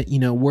mentioned it,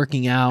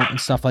 working out and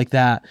stuff like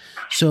that.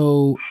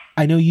 So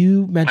I know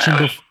you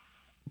mentioned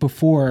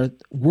before,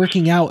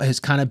 working out has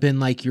kind of been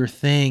like your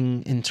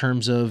thing in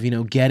terms of,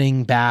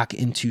 getting back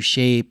into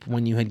shape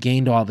when you had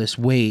gained all this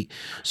weight.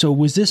 So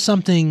was this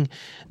something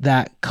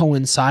that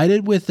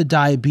coincided with the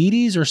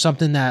diabetes, or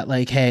something that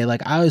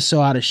I was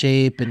so out of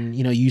shape, and,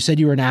 you said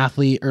you were an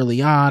athlete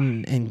early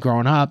on and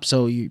growing up,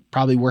 so you're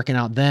probably working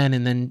out then,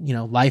 and then,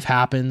 life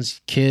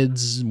happens,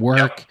 kids,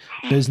 work,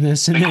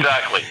 business, and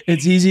exactly.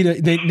 It's easy to,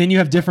 then you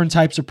have different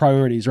types of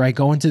priorities, right?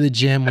 Going to the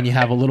gym when you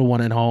have a little one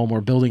at home,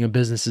 or building a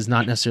business is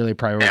not necessarily a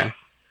priority. Yeah.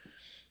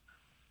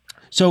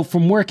 So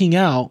from working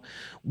out,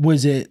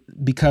 was it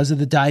because of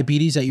the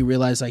diabetes that you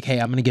realized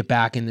hey, I'm going to get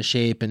back into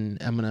shape and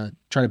I'm going to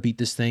try to beat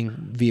this thing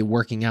via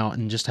working out,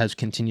 and just has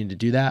continued to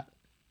do that?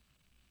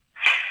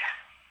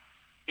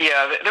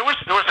 Yeah, there was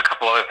a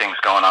couple other things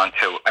going on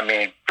too. I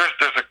mean, there's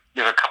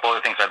a couple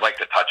other things I'd like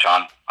to touch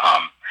on.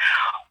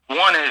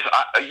 One is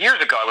years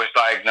ago I was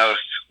diagnosed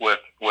with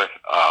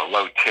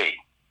low T,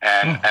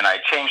 and I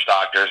changed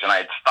doctors, and I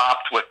had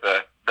stopped with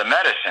the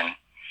medicine.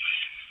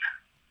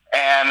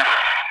 And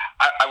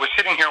I was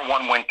sitting here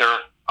one winter.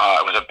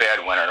 It was a bad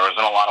winter. There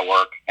wasn't a lot of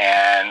work,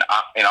 and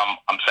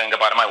I'm saying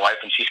goodbye to my wife,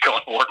 and she's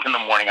going to work in the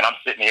morning, and I'm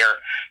sitting here,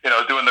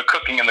 doing the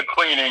cooking and the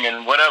cleaning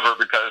and whatever,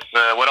 because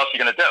what else are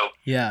you going to do?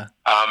 Yeah.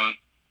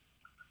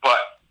 But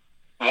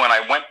when I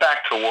went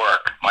back to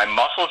work, my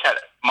muscles had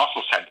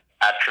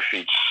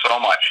atrophied so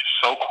much,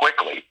 so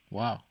quickly.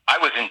 Wow. I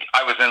was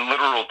in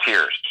literal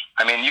tears.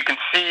 I mean, you can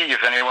see,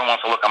 if anyone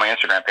wants to look on my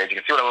Instagram page, you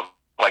can see what I look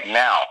like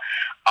now.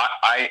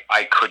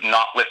 I could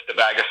not lift the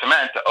bag of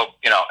cement,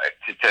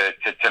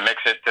 to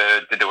mix it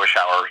to do a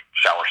shower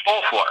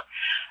stall floor,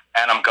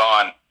 and I'm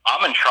going,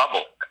 I'm in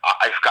trouble.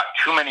 I've got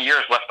too many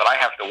years left that I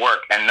have to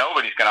work, and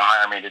nobody's going to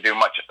hire me to do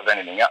much of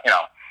anything else,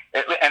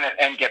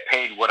 and get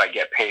paid what I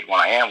get paid when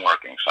I am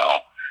working.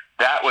 So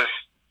that was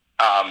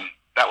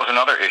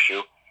another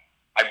issue.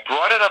 I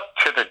brought it up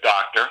to the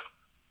doctor.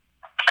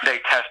 They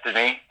tested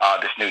me,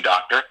 this new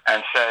doctor,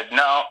 and said,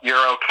 "No,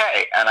 you're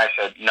okay." And I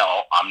said,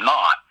 "No, I'm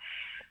not."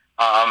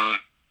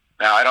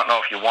 Now I don't know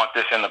if you want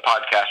this in the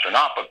podcast or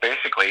not, but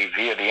basically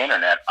via the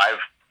internet,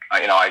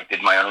 I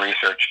did my own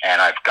research,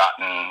 and I've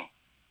gotten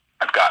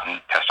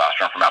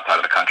testosterone from outside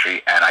of the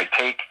country, and I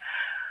take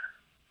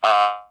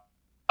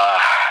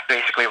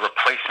basically a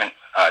replacement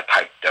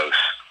type dose.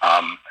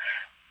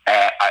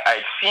 And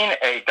I'd seen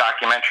a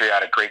documentary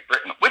out of Great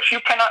Britain, which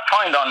you cannot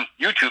find on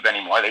YouTube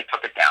anymore. They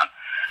took it down.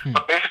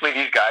 But basically,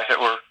 these guys that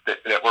were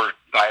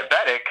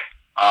diabetic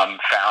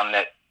found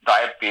that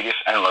diabetes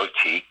and low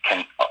T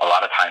can, a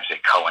lot of times, they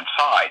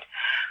coincide.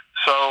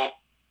 So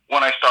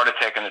when I started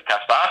taking the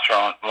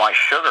testosterone, my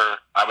sugar,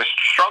 I was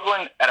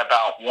struggling at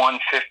about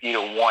 150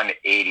 to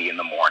 180 in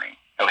the morning.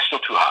 It was still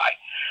too high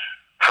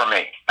for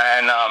me,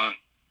 and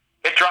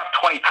it dropped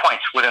 20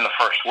 points within the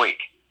first week.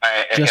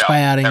 Just by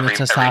adding the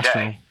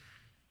testosterone.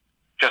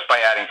 Just by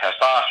adding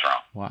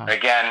testosterone. Wow.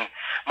 Again,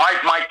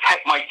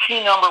 my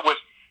T number was,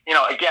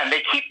 again,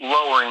 they keep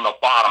lowering the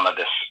bottom of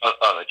the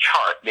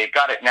chart. They've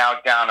got it now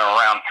down to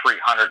around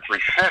 300,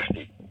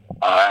 350.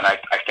 And I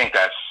think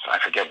I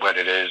forget what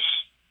it is,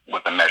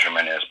 what the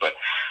measurement is, but,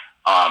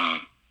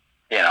 I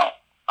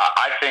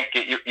think,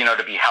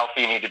 to be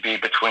healthy, you need to be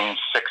between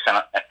 6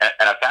 and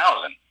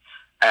 1,000.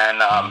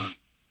 And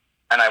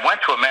I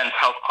went to a men's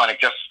health clinic,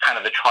 just kind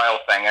of the trial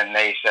thing, and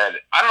they said,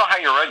 "I don't know how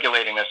you're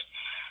regulating this."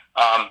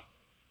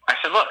 I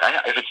said, "Look,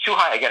 if it's too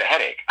high, I get a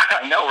headache.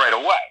 I know right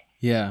away."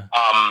 Yeah.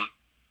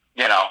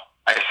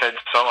 I said,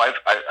 so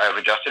I've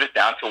adjusted it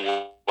down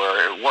to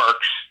where it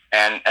works,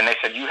 and they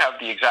said, "You have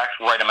the exact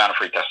right amount of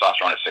free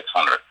testosterone at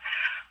 600.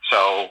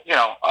 So,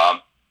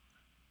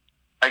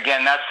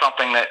 again, that's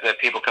something that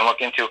people can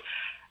look into.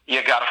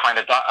 You got to find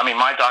a doctor. I mean,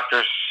 my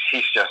doctor's,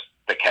 he's just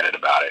thick-headed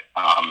about it.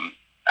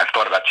 I've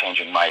thought about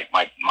changing my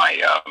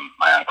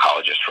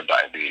oncologist for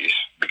diabetes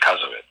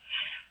because of it.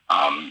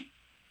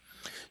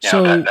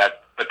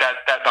 But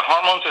the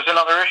hormones is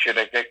another issue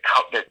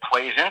that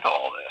plays into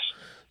all this.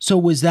 So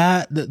was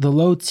that the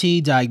low T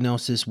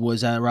diagnosis,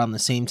 was that around the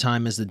same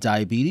time as the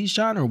diabetes,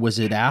 John, or was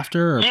it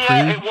after or Yeah,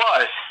 pre? it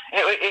was.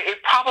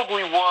 It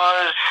probably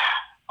was.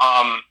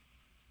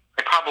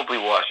 It probably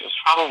was. It was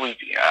probably.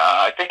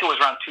 I think it was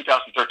around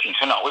 2013.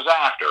 So no, it was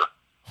after.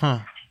 Huh.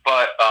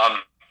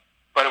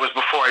 But it was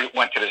before I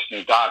went to this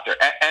new doctor,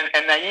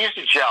 and I used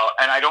a gel,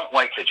 and I don't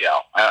like the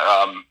gel.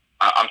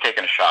 I'm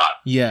taking a shot.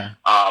 Yeah.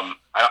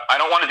 I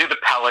don't want to do the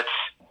pellets.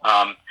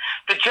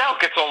 The gel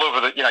gets all over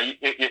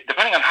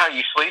depending on how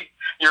you sleep,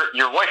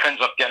 your wife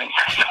ends up getting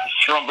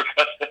testosterone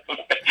because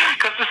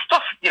the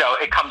stuff,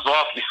 it comes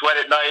off. You sweat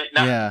at night.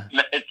 Now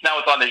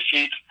it's on the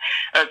sheets.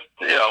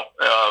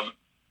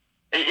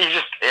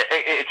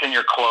 It's in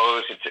your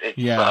clothes.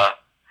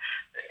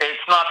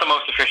 It's not the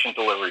most efficient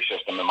delivery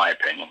system, in my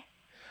opinion.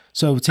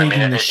 So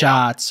taking the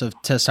shots of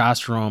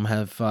testosterone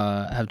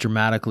have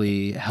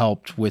dramatically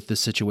helped with the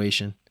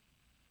situation.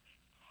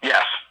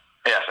 Yes.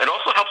 It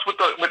also helps with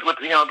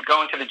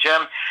going to the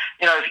gym.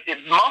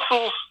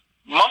 Muscles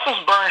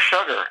burn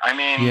sugar. I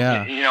mean,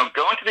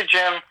 going to the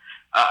gym.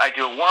 I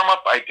do a warm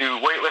up. I do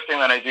weightlifting.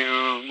 Then I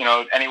do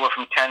anywhere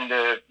from 10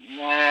 to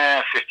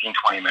 15,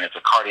 20 minutes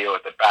of cardio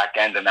at the back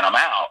end, and then I'm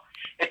out.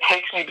 It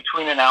takes me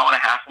between an hour and a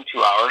half and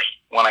 2 hours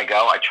when I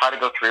go. I try to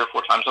go 3 or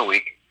 4 times a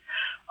week.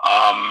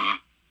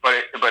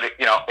 But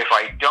if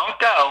I don't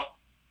go,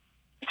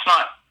 it's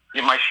not.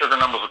 My sugar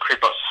numbers will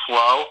creep up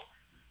slow.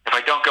 If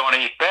I don't go and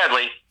eat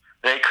badly,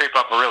 they creep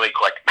up really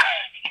quick.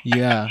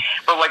 Yeah.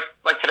 But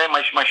like today,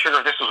 my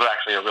sugar. This was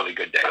actually a really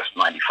good day. It was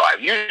 95.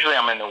 Usually,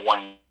 I'm in the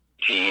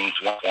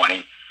 110s,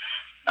 120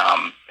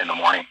 in the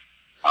morning.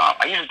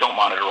 I usually don't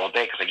monitor all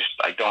day because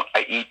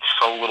I eat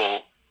so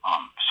little,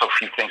 so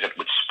few things that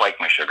would spike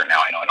my sugar.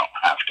 Now I know I don't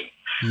have to.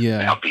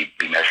 Yeah. I'll be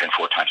measuring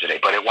 4 times a day.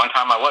 But at one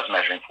time I was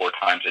measuring 4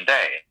 times a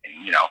day. And,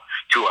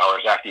 2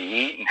 hours after you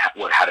eat, and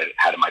how did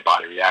my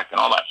body react and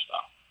all that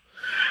stuff.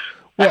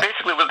 Well, I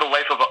basically live the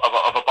life of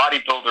a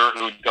bodybuilder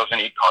who doesn't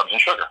eat carbs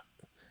and sugar.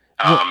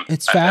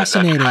 It's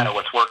fascinating. That's kind of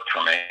what's worked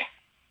for me.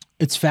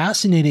 It's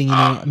fascinating.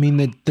 I mean,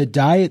 the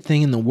diet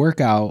thing and the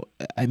workout,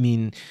 I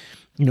mean,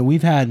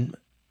 we've had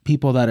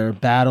people that are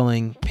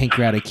battling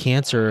pancreatic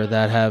cancer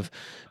that have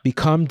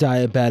become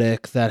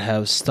diabetic, that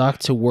have stuck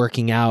to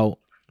working out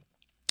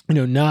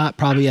not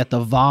probably at the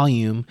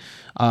volume,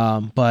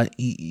 but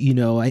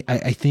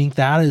I think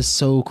that is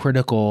so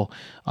critical,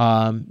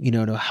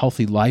 to a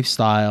healthy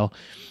lifestyle,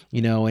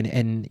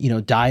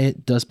 and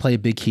diet does play a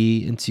big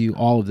key into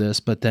all of this,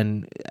 but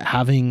then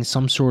having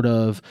some sort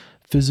of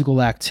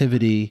physical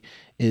activity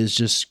is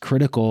just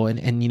critical.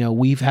 And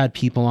we've had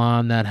people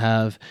on that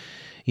have,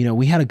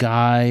 we had a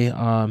guy,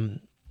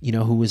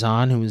 who was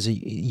a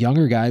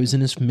younger guy. He was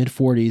in his mid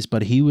 40s,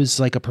 but he was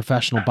like a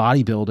professional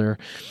bodybuilder,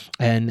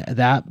 and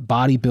that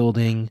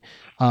bodybuilding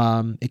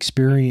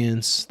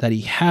experience that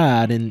he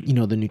had, and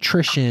the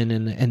nutrition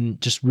and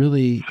just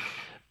really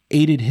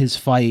aided his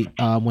fight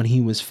when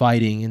he was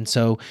fighting. And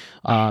so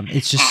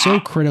it's just so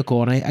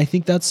critical. And I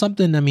think that's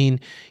something,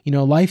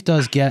 life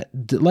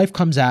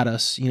comes at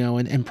us,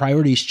 and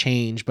priorities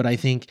change. But I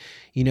think,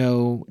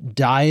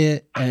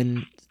 diet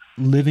and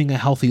living a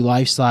healthy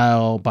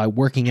lifestyle by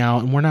working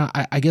out, and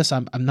I guess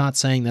I'm not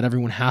saying that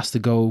everyone has to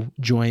go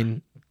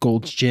join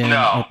Gold's Gym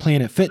or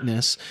Planet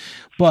Fitness,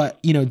 but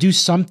do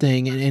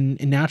something. And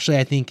naturally,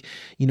 I think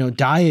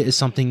diet is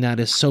something that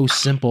is so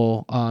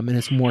simple, and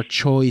it's more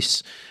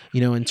choice,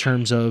 in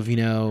terms of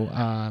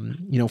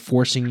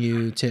forcing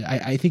you to.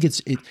 I think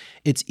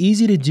it's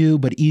easy to do,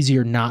 but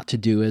easier not to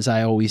do, as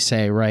I always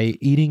say. Right?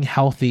 Eating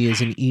healthy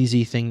is an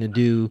easy thing to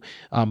do,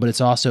 but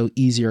it's also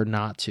easier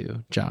not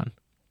to. John.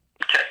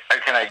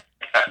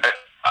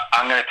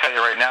 I'm going to tell you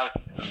right now,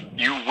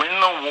 you win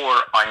the war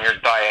on your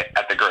diet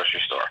at the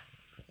grocery store.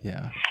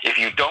 Yeah. If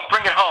you don't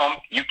bring it home,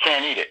 you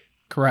can't eat it.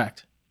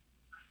 Correct.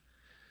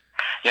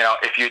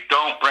 If you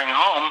don't bring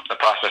home the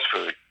processed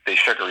food, the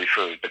sugary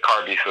food, the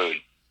carby food,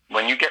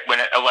 when 11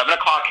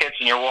 o'clock hits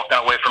and you're walking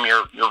away from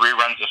your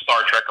reruns of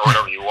Star Trek or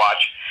whatever you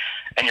watch,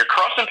 and you're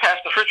crossing past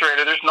the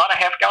refrigerator, there's not a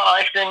half-gallon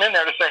ice cream in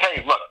there to say,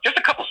 hey, look, just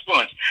a couple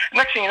spoons.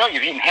 Next thing you know,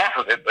 you've eaten half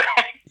of it. But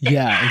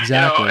yeah,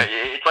 exactly.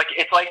 It's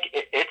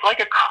like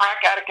a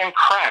crack addict in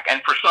crack.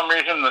 And for some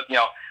reason,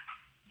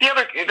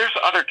 there's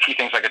other key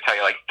things I could tell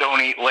you, like don't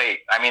eat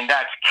late.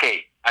 That's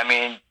key.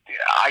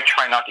 I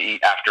try not to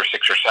eat after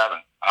 6 or 7.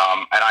 And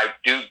I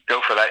do go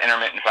for that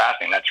intermittent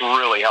fasting. That's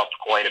really helped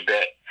quite a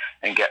bit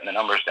in getting the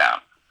numbers down.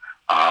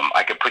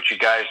 I could put your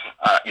guys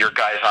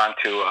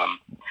onto,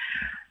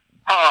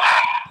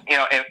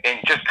 and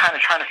just kind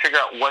of trying to figure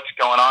out what's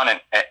going on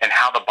and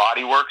how the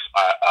body works.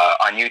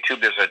 On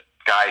YouTube, there's a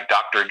guy,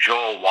 Dr.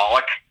 Joel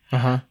Wallach.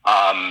 Uh-huh.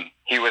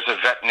 He was a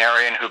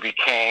veterinarian who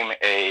became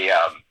a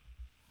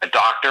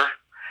doctor.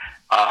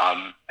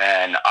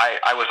 And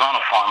I was on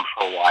a farm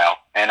for a while,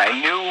 and I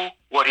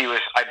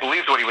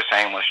believed what he was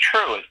saying was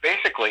true. Is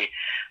basically,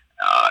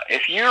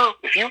 if you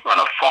run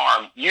a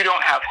farm, you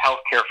don't have health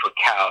care for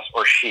cows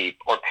or sheep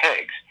or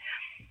pigs.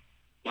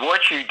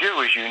 What you do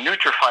is you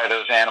nutrify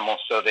those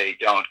animals so they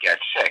don't get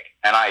sick.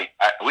 And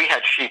we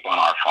had sheep on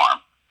our farm,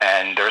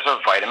 and there's a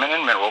vitamin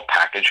and mineral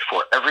package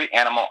for every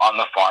animal on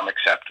the farm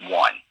except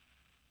one,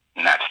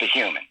 and that's the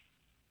human.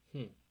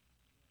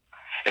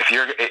 If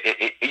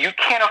you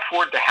can't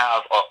afford to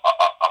have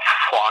a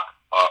flock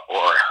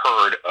or a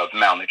herd of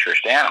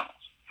malnourished animals.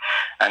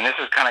 And this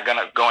is kind of going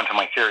to go into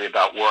my theory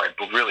about where I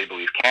really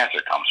believe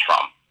cancer comes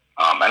from.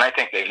 And I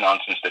think they've known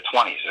since the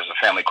 20s. There's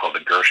a family called the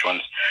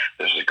Gershwins.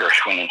 There's the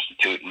Gershwin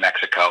Institute in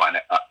Mexico.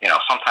 And,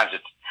 sometimes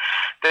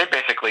they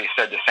basically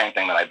said the same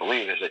thing that I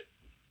believe, is that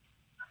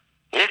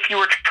if you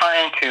were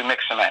trying to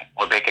mix cement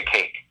or bake a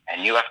cake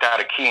and you left out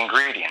a key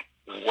ingredient,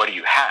 what do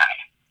you have?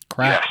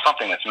 Crap. You have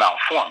something that's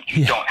malformed.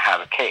 You don't have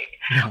a cake,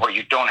 or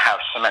you don't have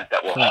cement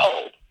that will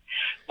hold.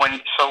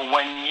 When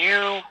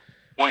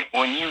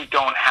you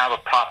don't have a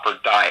proper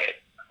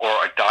diet, or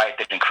a diet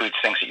that includes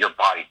things that your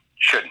body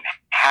shouldn't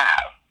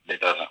have, that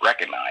doesn't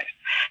recognize,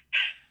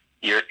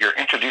 you're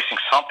introducing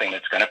something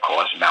that's going to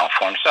cause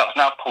malformed cells.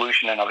 Now,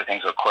 pollution and other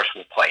things, of course,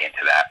 will play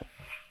into that.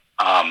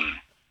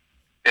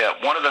 The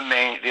other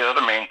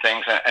main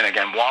things, and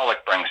again,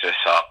 Wallach brings this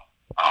up,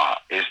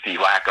 is the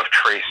lack of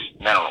trace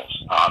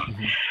minerals.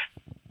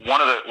 One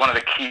of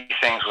the key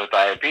things with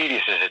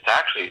diabetes is it's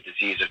actually a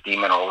disease of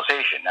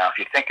demineralization. Now, if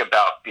you think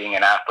about being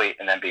an athlete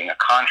and then being a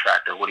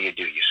contractor, what do?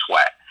 You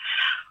sweat.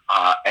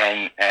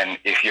 And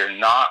if you're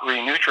not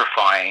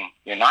renutrifying,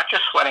 you're not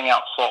just sweating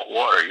out salt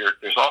water.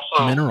 There's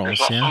also minerals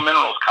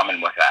coming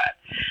with that.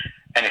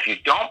 And if you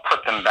don't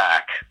put them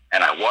back,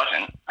 and I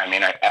wasn't.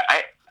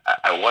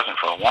 I wasn't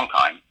for a long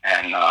time,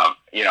 and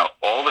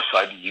all of a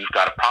sudden you've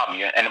got a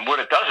problem. And what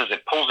it does is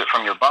it pulls it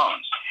from your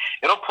bones.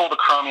 It'll pull the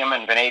chromium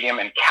and vanadium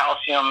and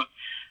calcium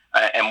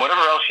and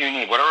whatever else you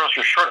need, whatever else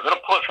you're short of. It'll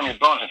pull it from your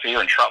bones, and so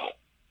you're in trouble.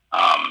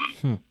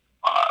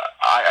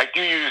 I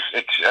do use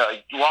it.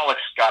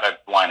 Wallach's got a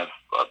line of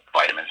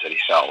vitamins that he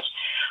sells.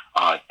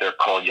 They're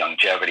called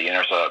Longevity, and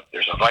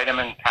there's a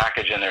vitamin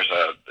package and there's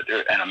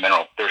a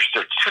mineral. There's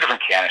 2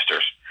 different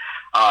canisters.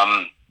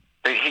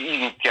 You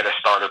can get a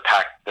starter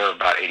pack. They're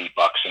about $80,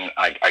 and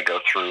I go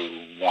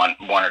through one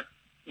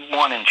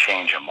and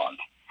change a month,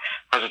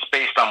 because it's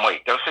based on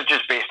weight. Dosage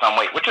is based on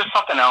weight, which is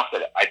something else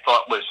that I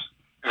thought was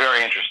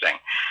very interesting.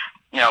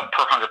 Per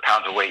 100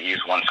 pounds of weight, you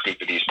use 1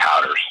 scoop of these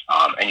powders,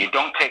 and you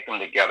don't take them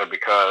together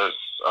because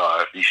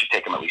you should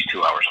take them at least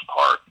 2 hours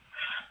apart.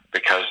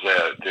 because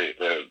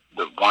there's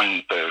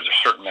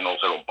certain minerals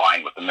that will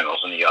bind with the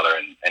minerals in the other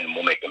and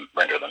will make them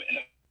render them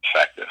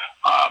ineffective.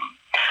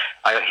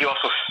 He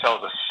also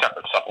sells a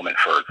separate supplement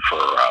for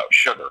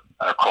sugar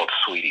called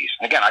Sweeties.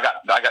 And again, I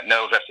got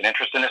no vested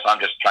interest in this. I'm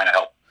just trying to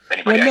help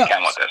anybody I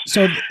can with this.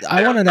 So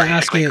I wanted to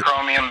ask you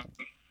chromium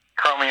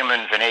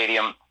and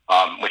vanadium,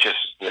 which is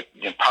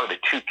probably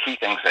the two key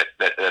things that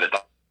a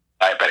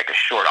diabetic is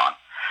short on.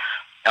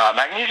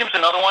 Magnesium is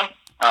another one.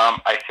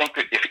 I think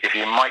that if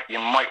you might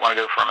want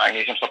to go for a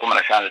magnesium supplement.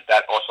 I found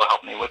that also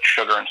helped me with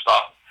sugar and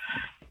stuff.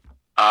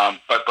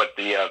 But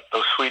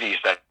those Sweeties,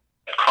 that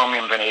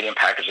chromium vanadium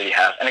package that he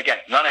has, and again,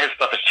 none of his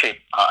stuff is cheap.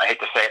 I hate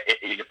to say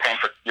it,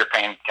 you're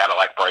paying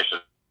Cadillac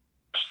prices.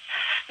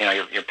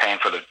 You're paying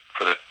for the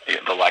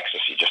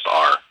Lexus. You just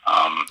are.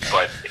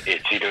 But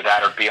it's either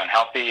that or be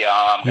unhealthy.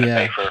 I'm going to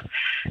pay for.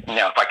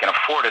 If I can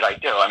afford it, I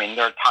do. I mean,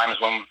 there are times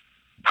when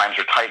times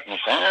are tight, and you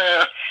say,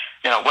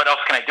 what else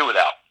can I do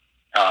without?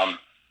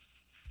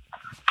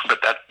 But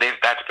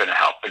that's been a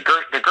help. The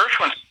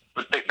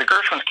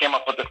Gershwins came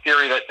up with the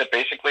theory that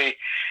basically,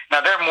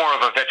 now they're more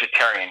of a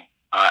vegetarian,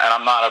 and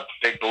I'm not a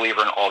big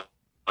believer in all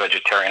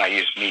vegetarian. I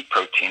use meat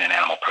protein and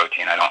animal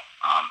protein.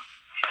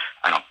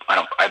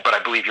 But I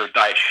believe your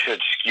diet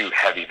should skew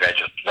heavy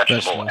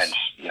vegetable and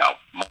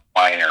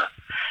minor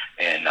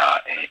in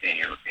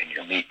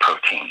your meat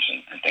proteins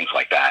and things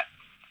like that.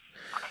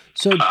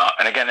 So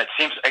and again, it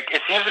seems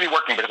to be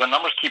working because the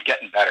numbers keep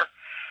getting better.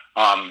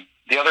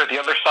 The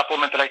other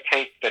supplement that I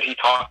take that he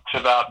talks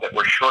about that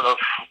we're short of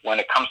when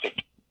it comes to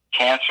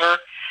cancer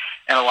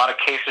in a lot of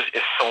cases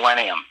is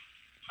selenium.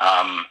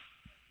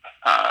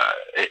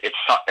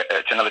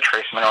 It's another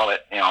trace mineral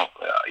that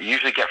you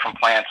usually get from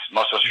plants.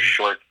 Most of us are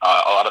short.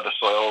 A lot of the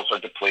soils are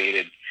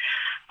depleted.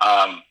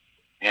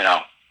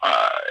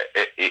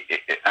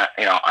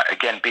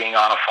 Again, being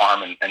on a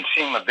farm and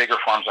seeing the bigger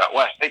farms out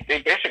west,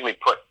 they basically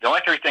put the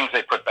only three things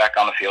they put back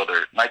on the field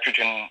are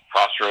nitrogen,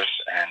 phosphorus,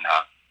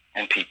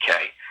 and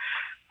NPK.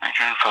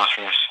 Nitrogen,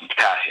 phosphorus, and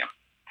potassium.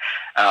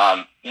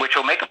 Which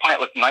will make a plant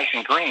look nice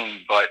and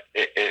green, but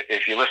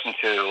if you listen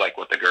to like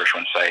what the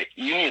Gershwins say,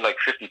 you need like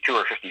 52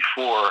 or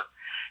 54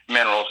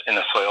 minerals in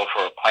the soil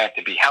for a plant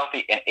to be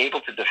healthy and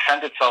able to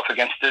defend itself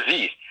against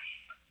disease.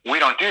 We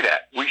don't do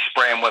that. We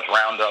spray them with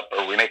Roundup,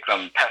 or we make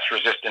them pest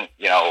resistant.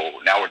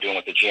 Now we're doing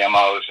with the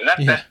GMOs, and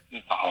that's a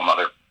whole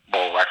other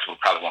bowl of wax we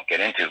probably won't get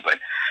into. But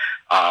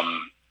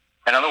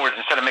in other words,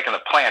 instead of making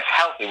the plants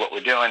healthy, what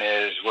we're doing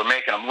is we're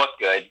making them look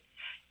good.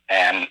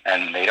 And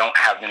they don't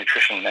have the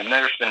nutrition. And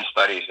there's been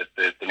studies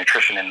that the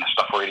nutrition in the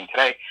stuff we're eating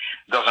today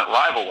doesn't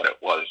rival what it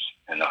was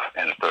in the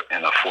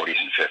 40s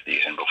and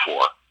 50s and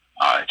before.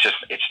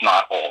 It's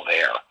not all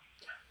there.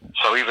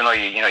 So even though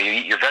you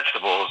eat your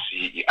vegetables,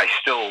 I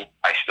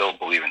still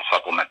believe in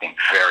supplementing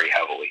very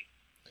heavily.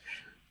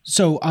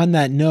 So on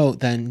that note,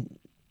 then,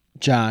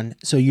 John,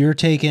 so you're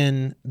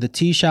taking the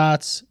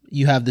T-shots.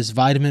 You have this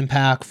vitamin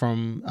pack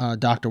from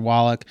Dr.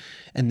 Wallach,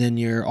 and then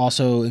you're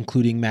also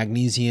including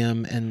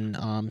magnesium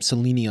and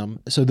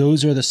selenium. So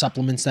those are the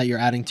supplements that you're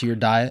adding to your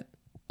diet,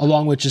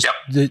 along with just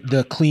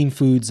the clean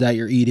foods that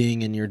you're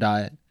eating in your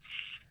diet.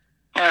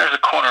 Yeah, there's a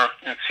corner.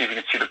 Let's see if you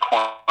can see the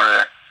corner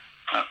there.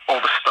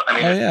 All the stuff. I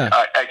mean,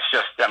 it's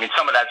just. I mean,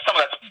 some of that's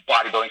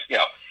bodybuilding.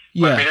 Yeah.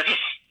 But, I mean, it's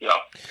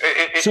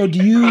just. So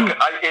do you?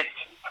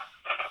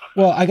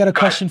 Well, I got a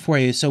question for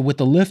you. So with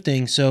the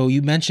lifting, so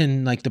you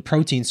mentioned like the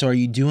protein. So are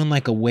you doing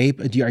like are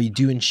you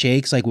doing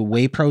shakes like with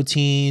whey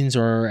proteins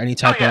or any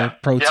type of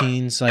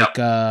proteins like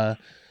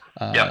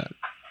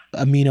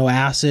amino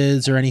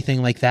acids or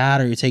anything like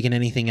that? Or are you taking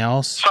anything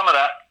else? Some of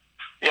that.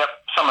 Yep.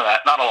 Some of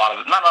that. Not a lot of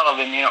it. Not all of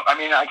the amino. I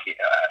mean, a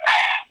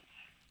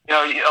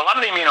lot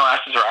of the amino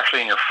acids are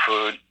actually in your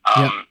food.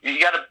 You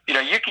got to,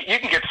 you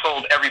can get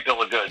sold every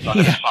bill of goods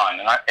under the sun.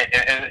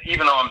 And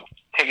even though I'm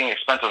taking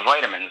expensive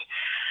vitamins,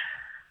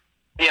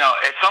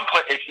 at some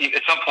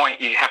point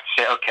you have to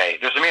say, okay,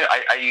 there's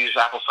I use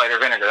apple cider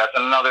vinegar. That's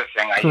another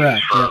thing I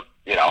use for,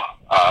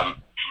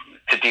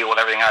 to deal with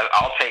everything.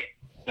 I'll take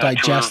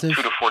digestive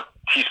 2 to 4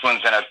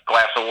 teaspoons in a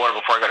glass of water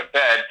before I go to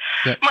bed.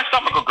 Yep. My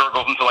stomach will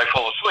gurgle until I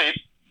fall asleep.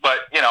 But,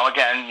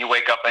 again, you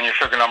wake up and your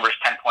sugar number is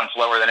 10 points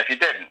lower than if you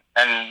didn't.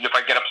 And if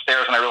I get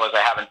upstairs and I realize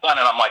I haven't done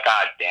it, I'm like,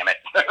 damn it.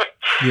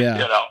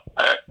 Yeah.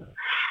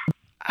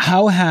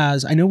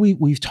 I know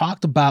we've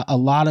talked about a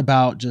lot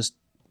about just,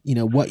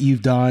 what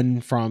you've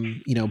done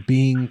from,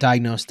 being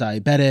diagnosed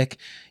diabetic,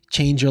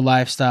 change your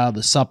lifestyle,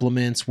 the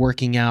supplements,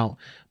 working out.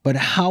 But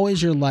how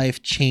has your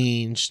life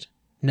changed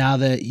now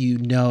that you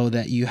know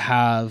that you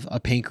have a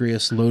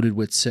pancreas loaded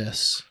with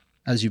cysts,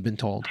 as you've been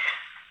told?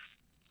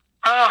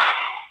 I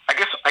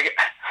guess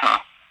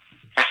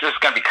this is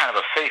going to be kind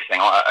of a faith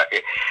thing.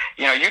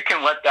 You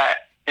can let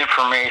that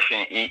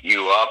information eat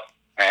you up,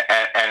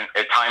 and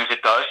at times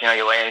it does.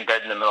 You lay in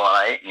bed in the middle of the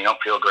night and you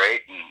don't feel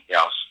great. And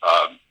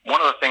one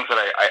of the things that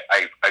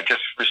I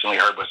just recently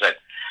heard was that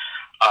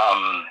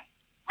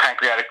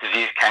pancreatic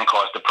disease can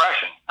cause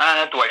depression.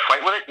 Do I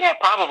fight with it? Yeah,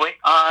 probably.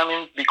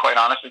 To be quite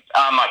honest,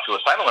 I'm not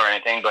suicidal or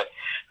anything, but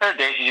there are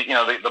days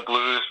the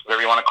blues,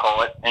 whatever you want to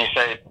call it, and you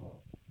say,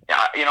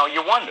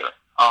 you wonder.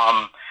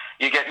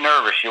 You get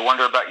nervous. You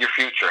wonder about your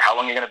future, how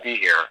long you're going to be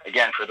here,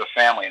 again, for the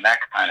family and that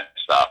kind of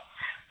stuff.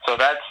 So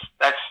that's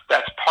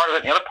part of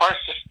it. The other part is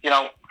just,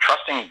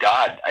 trusting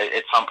God.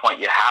 At some point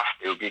you have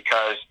to,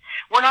 because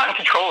we're not in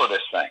control of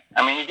this thing.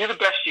 I mean, you do the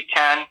best you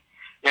can.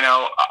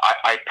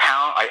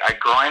 I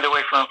grind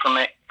away for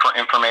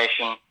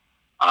information.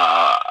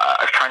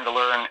 I'm trying to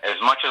learn as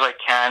much as I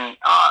can.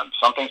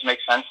 Some things make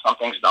sense, some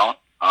things don't.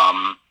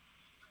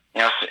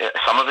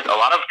 Some of it, a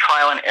lot of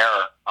trial and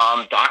error.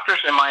 Doctors,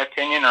 in my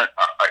opinion, are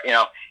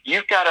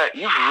you've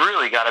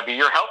really got to be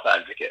your health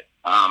advocate.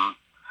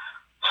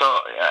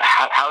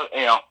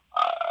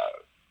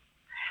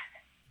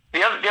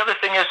 The other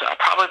thing is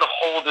probably the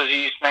whole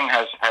disease thing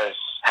has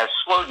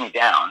slowed me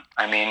down.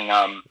 I mean,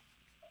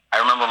 I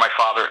remember my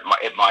father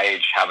at my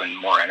age having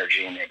more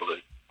energy and able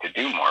to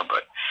do more,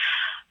 but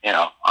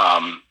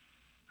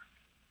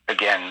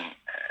again,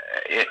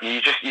 all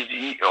you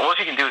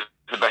can do is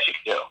the best you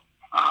can do.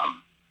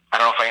 I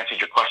don't know if I answered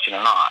your question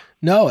or not.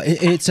 No,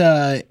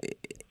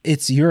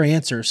 it's your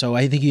answer. So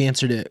I think you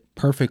answered it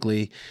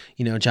perfectly,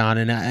 John.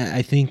 And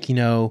I think,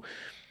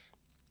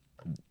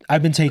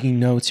 I've been taking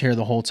notes here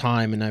the whole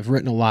time, and I've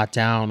written a lot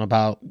down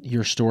about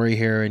your story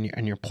here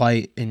and your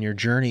plight and your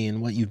journey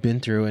and what you've been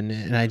through.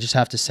 And I just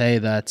have to say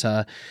that,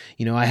 I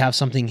have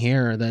something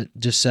here that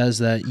just says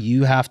that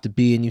you have to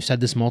be, and you've said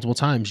this multiple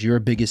times, your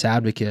biggest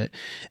advocate.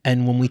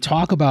 And when we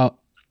talk about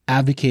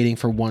advocating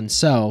for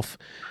oneself,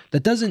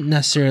 that doesn't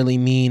necessarily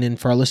mean, and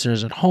for our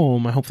listeners at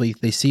home, hopefully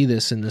they see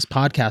this in this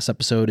podcast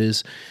episode,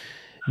 is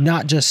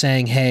not just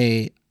saying,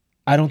 hey,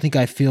 I don't think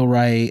I feel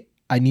right,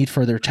 I need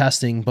further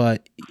testing,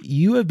 but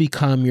you have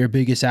become your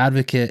biggest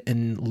advocate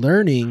in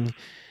learning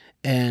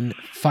and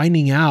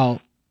finding out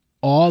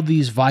all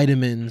these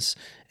vitamins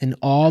and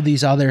all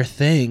these other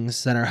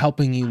things that are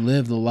helping you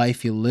live the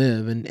life you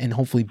live and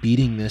hopefully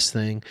beating this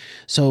thing.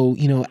 So,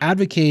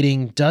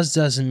 advocating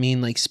doesn't mean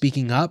like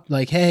speaking up,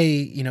 like,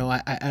 hey,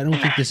 I don't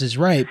think this is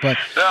right, but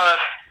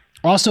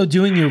also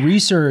doing your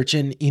research.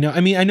 And,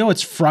 I know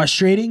it's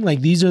frustrating.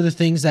 Like, these are the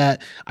things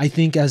that I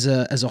think as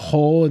a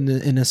whole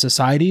in a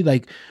society,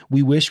 like,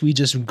 we wish we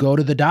just go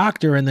to the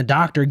doctor and the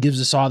doctor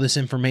gives us all this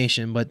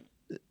information, but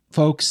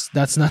folks,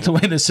 that's not the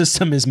way the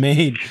system is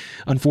made,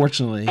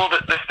 unfortunately. Well,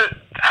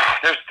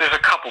 there's a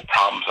couple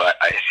problems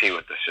I see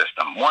with the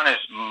system. One is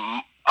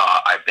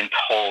I've been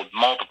told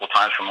multiple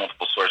times from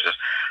multiple sources,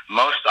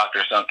 most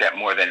doctors don't get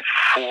more than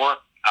 4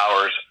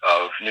 hours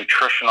of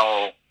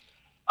nutritional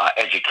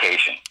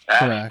education.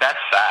 That's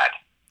sad.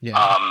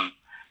 Yeah.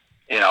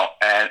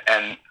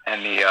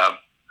 And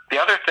the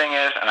other thing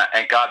is,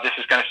 and God, this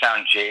is going to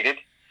sound jaded,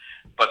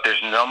 but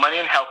there's no money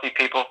in healthy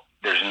people.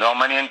 There's no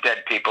money in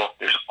dead people.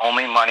 There's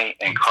only money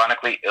in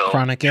chronically ill.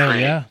 Chronic ill,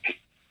 yeah.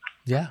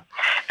 Yeah.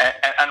 And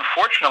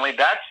unfortunately,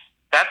 that's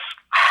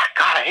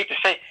God, I hate to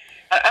say,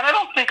 and I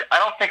don't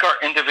think our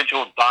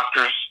individual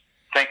doctors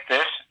think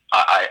this.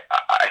 I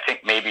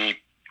think maybe,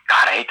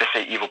 God, I hate to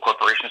say evil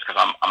corporations because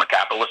I'm a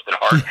capitalist at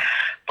heart,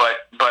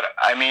 but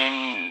I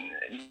mean,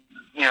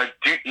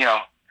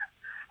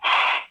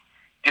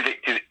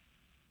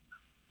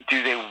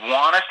 do they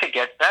want us to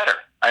get better?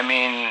 I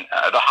mean,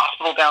 the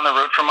hospital down the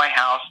road from my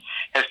house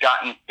has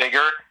gotten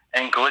bigger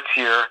and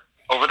glitzier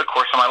over the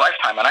course of my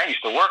lifetime, and I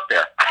used to work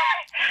there.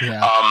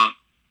 Yeah.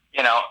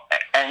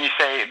 And you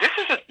say, this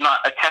is not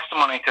a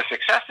testimony to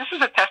success. This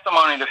is a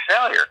testimony to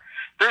failure.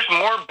 There's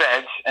more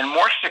beds and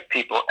more sick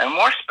people and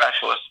more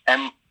specialists,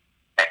 and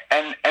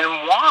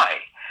why?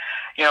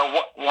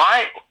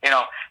 Why?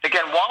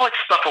 Again, Wallach's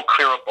stuff will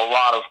clear up a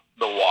lot of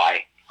the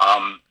why,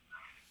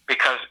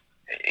 because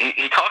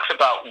he talks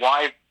about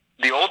why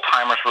the old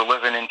timers were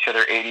living into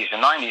their 80s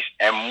and 90s,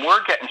 and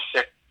we're getting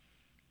sick.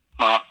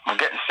 Well, we're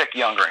getting sick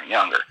younger and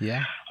younger.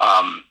 Yeah.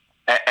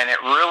 And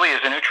it really is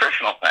a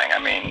nutritional thing. I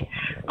mean,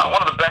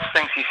 one of the best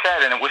things he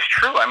said, and it was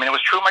true. I mean, it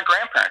was true of my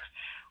grandparents.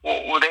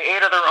 Well, they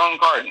ate of their own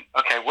garden.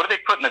 Okay, what do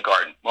they put in the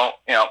garden? Well,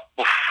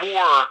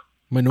 before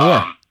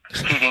manure,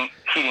 heating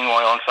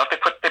oil and stuff, they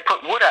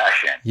put wood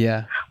ash in.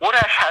 Yeah. Wood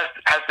ash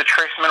has the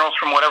trace minerals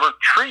from whatever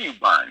tree you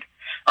burned,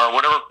 or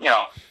whatever.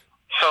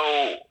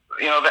 So.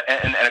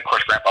 And of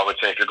course, Grandpa would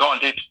say, if you're going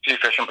deep sea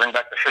fishing, bring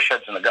back the fish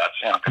heads and the guts,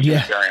 because he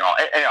was burying all.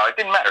 It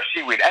didn't matter,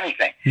 seaweed,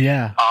 anything.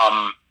 Yeah.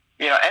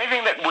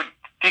 Anything that would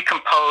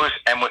decompose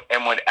and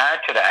would add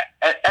to that.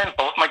 And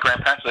both my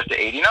grandparents lived to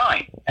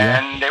 89,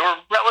 and they were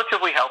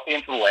relatively healthy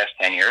until the last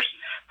 10 years.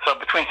 So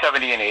between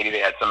 70 and 80, they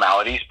had some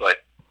maladies,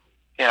 but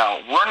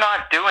we're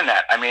not doing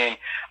that. I mean,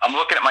 I'm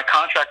looking at my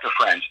contractor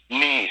friends,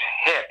 knees,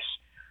 hips,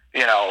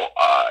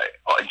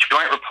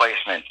 joint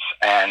replacements,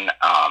 and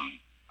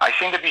I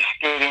seem to be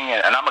skating,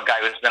 and I'm a guy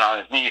who's been on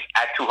his knees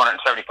at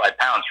 275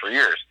 pounds for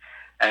years.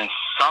 And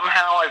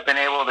somehow I've been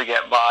able to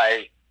get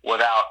by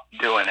without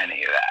doing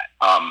any of that.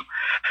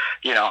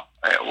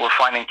 We're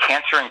finding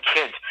cancer in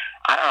kids.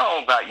 I don't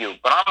know about you,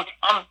 but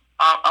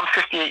I'm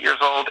 58 years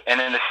old, and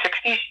in the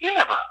 60s, you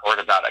never heard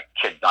about a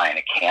kid dying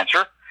of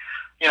cancer.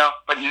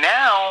 But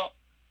now,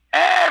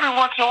 every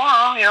once in a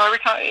while, every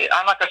time,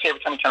 I'm not going to say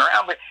every time you turn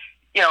around, but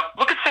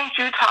look at St.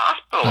 Jude's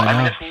Hospital. I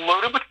mean, it's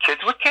loaded with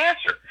kids with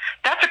cancer.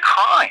 That's a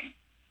crime.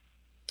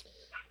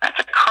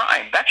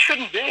 time. That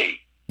shouldn't be.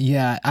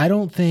 Yeah, I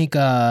don't think,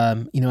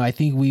 I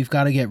think we've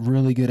got to get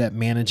really good at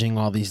managing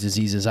all these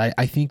diseases. I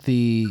think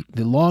the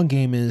long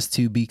game is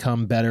to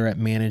become better at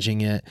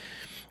managing it.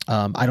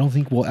 I don't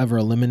think we'll ever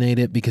eliminate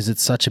it because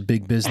it's such a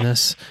big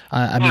business.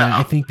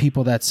 I think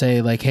people that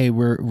say like, hey,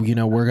 we're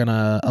going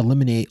to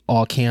eliminate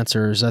all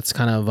cancers, that's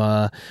kind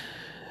of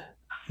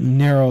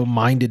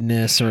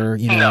narrow-mindedness or,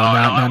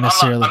 not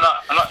necessarily.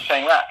 I'm not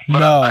saying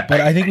that.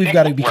 But I think we've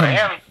got to become.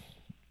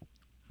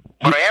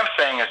 What I am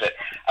saying is that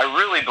I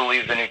really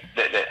believe that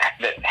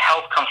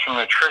health comes from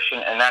nutrition,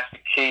 and that's the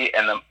key.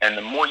 And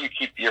the more you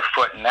keep your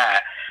foot in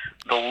that,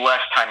 the less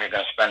time you're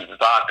going to spend at the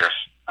doctors.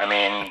 I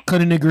mean,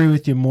 couldn't agree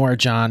with you more,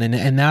 John.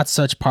 And that's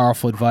such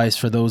powerful advice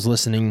for those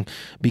listening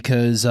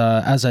because,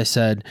 as I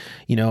said,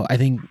 I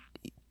think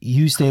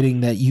you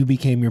stating that you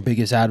became your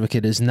biggest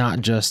advocate is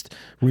not just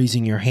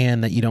raising your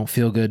hand that you don't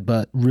feel good,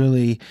 but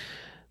really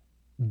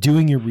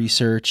doing your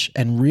research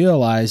and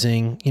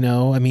realizing,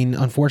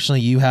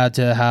 unfortunately you had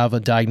to have a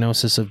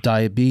diagnosis of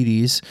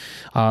diabetes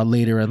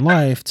later in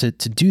life to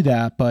do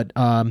that. But,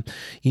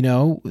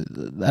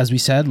 as we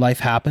said,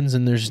 life happens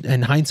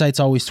and hindsight's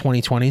always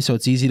 20/20. So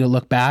it's easy to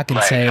look back and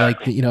say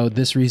exactly.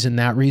 This reason,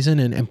 that reason,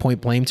 and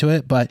point blame to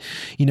it. But,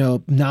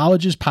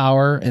 knowledge is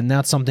power. And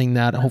that's something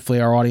that hopefully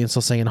our audience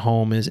listening at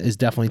home is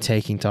definitely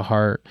taking to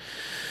heart.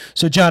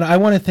 So, John, I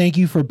want to thank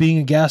you for being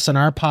a guest on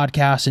our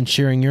podcast and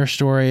sharing your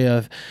story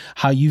of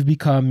how you've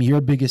become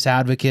your biggest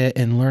advocate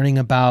and learning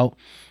about,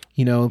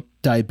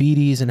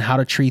 diabetes and how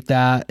to treat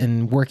that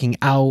and working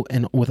out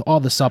and with all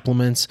the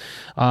supplements.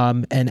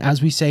 And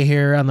as we say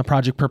here on the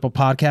Project Purple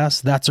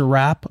podcast, that's a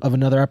wrap of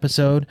another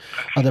episode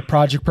of the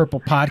Project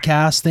Purple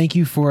podcast. Thank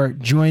you for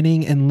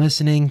joining and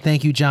listening.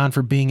 Thank you, John,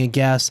 for being a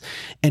guest.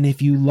 And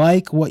if you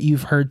like what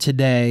you've heard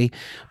today,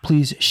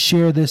 please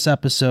share this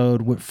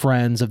episode with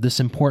friends of this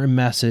important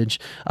message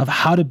of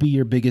how to be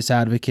your biggest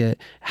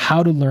advocate,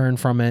 how to learn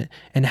from it,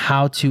 and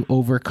how to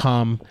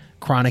overcome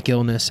chronic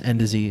illness and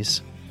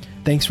disease.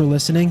 Thanks for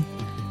listening.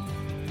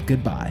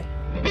 Goodbye.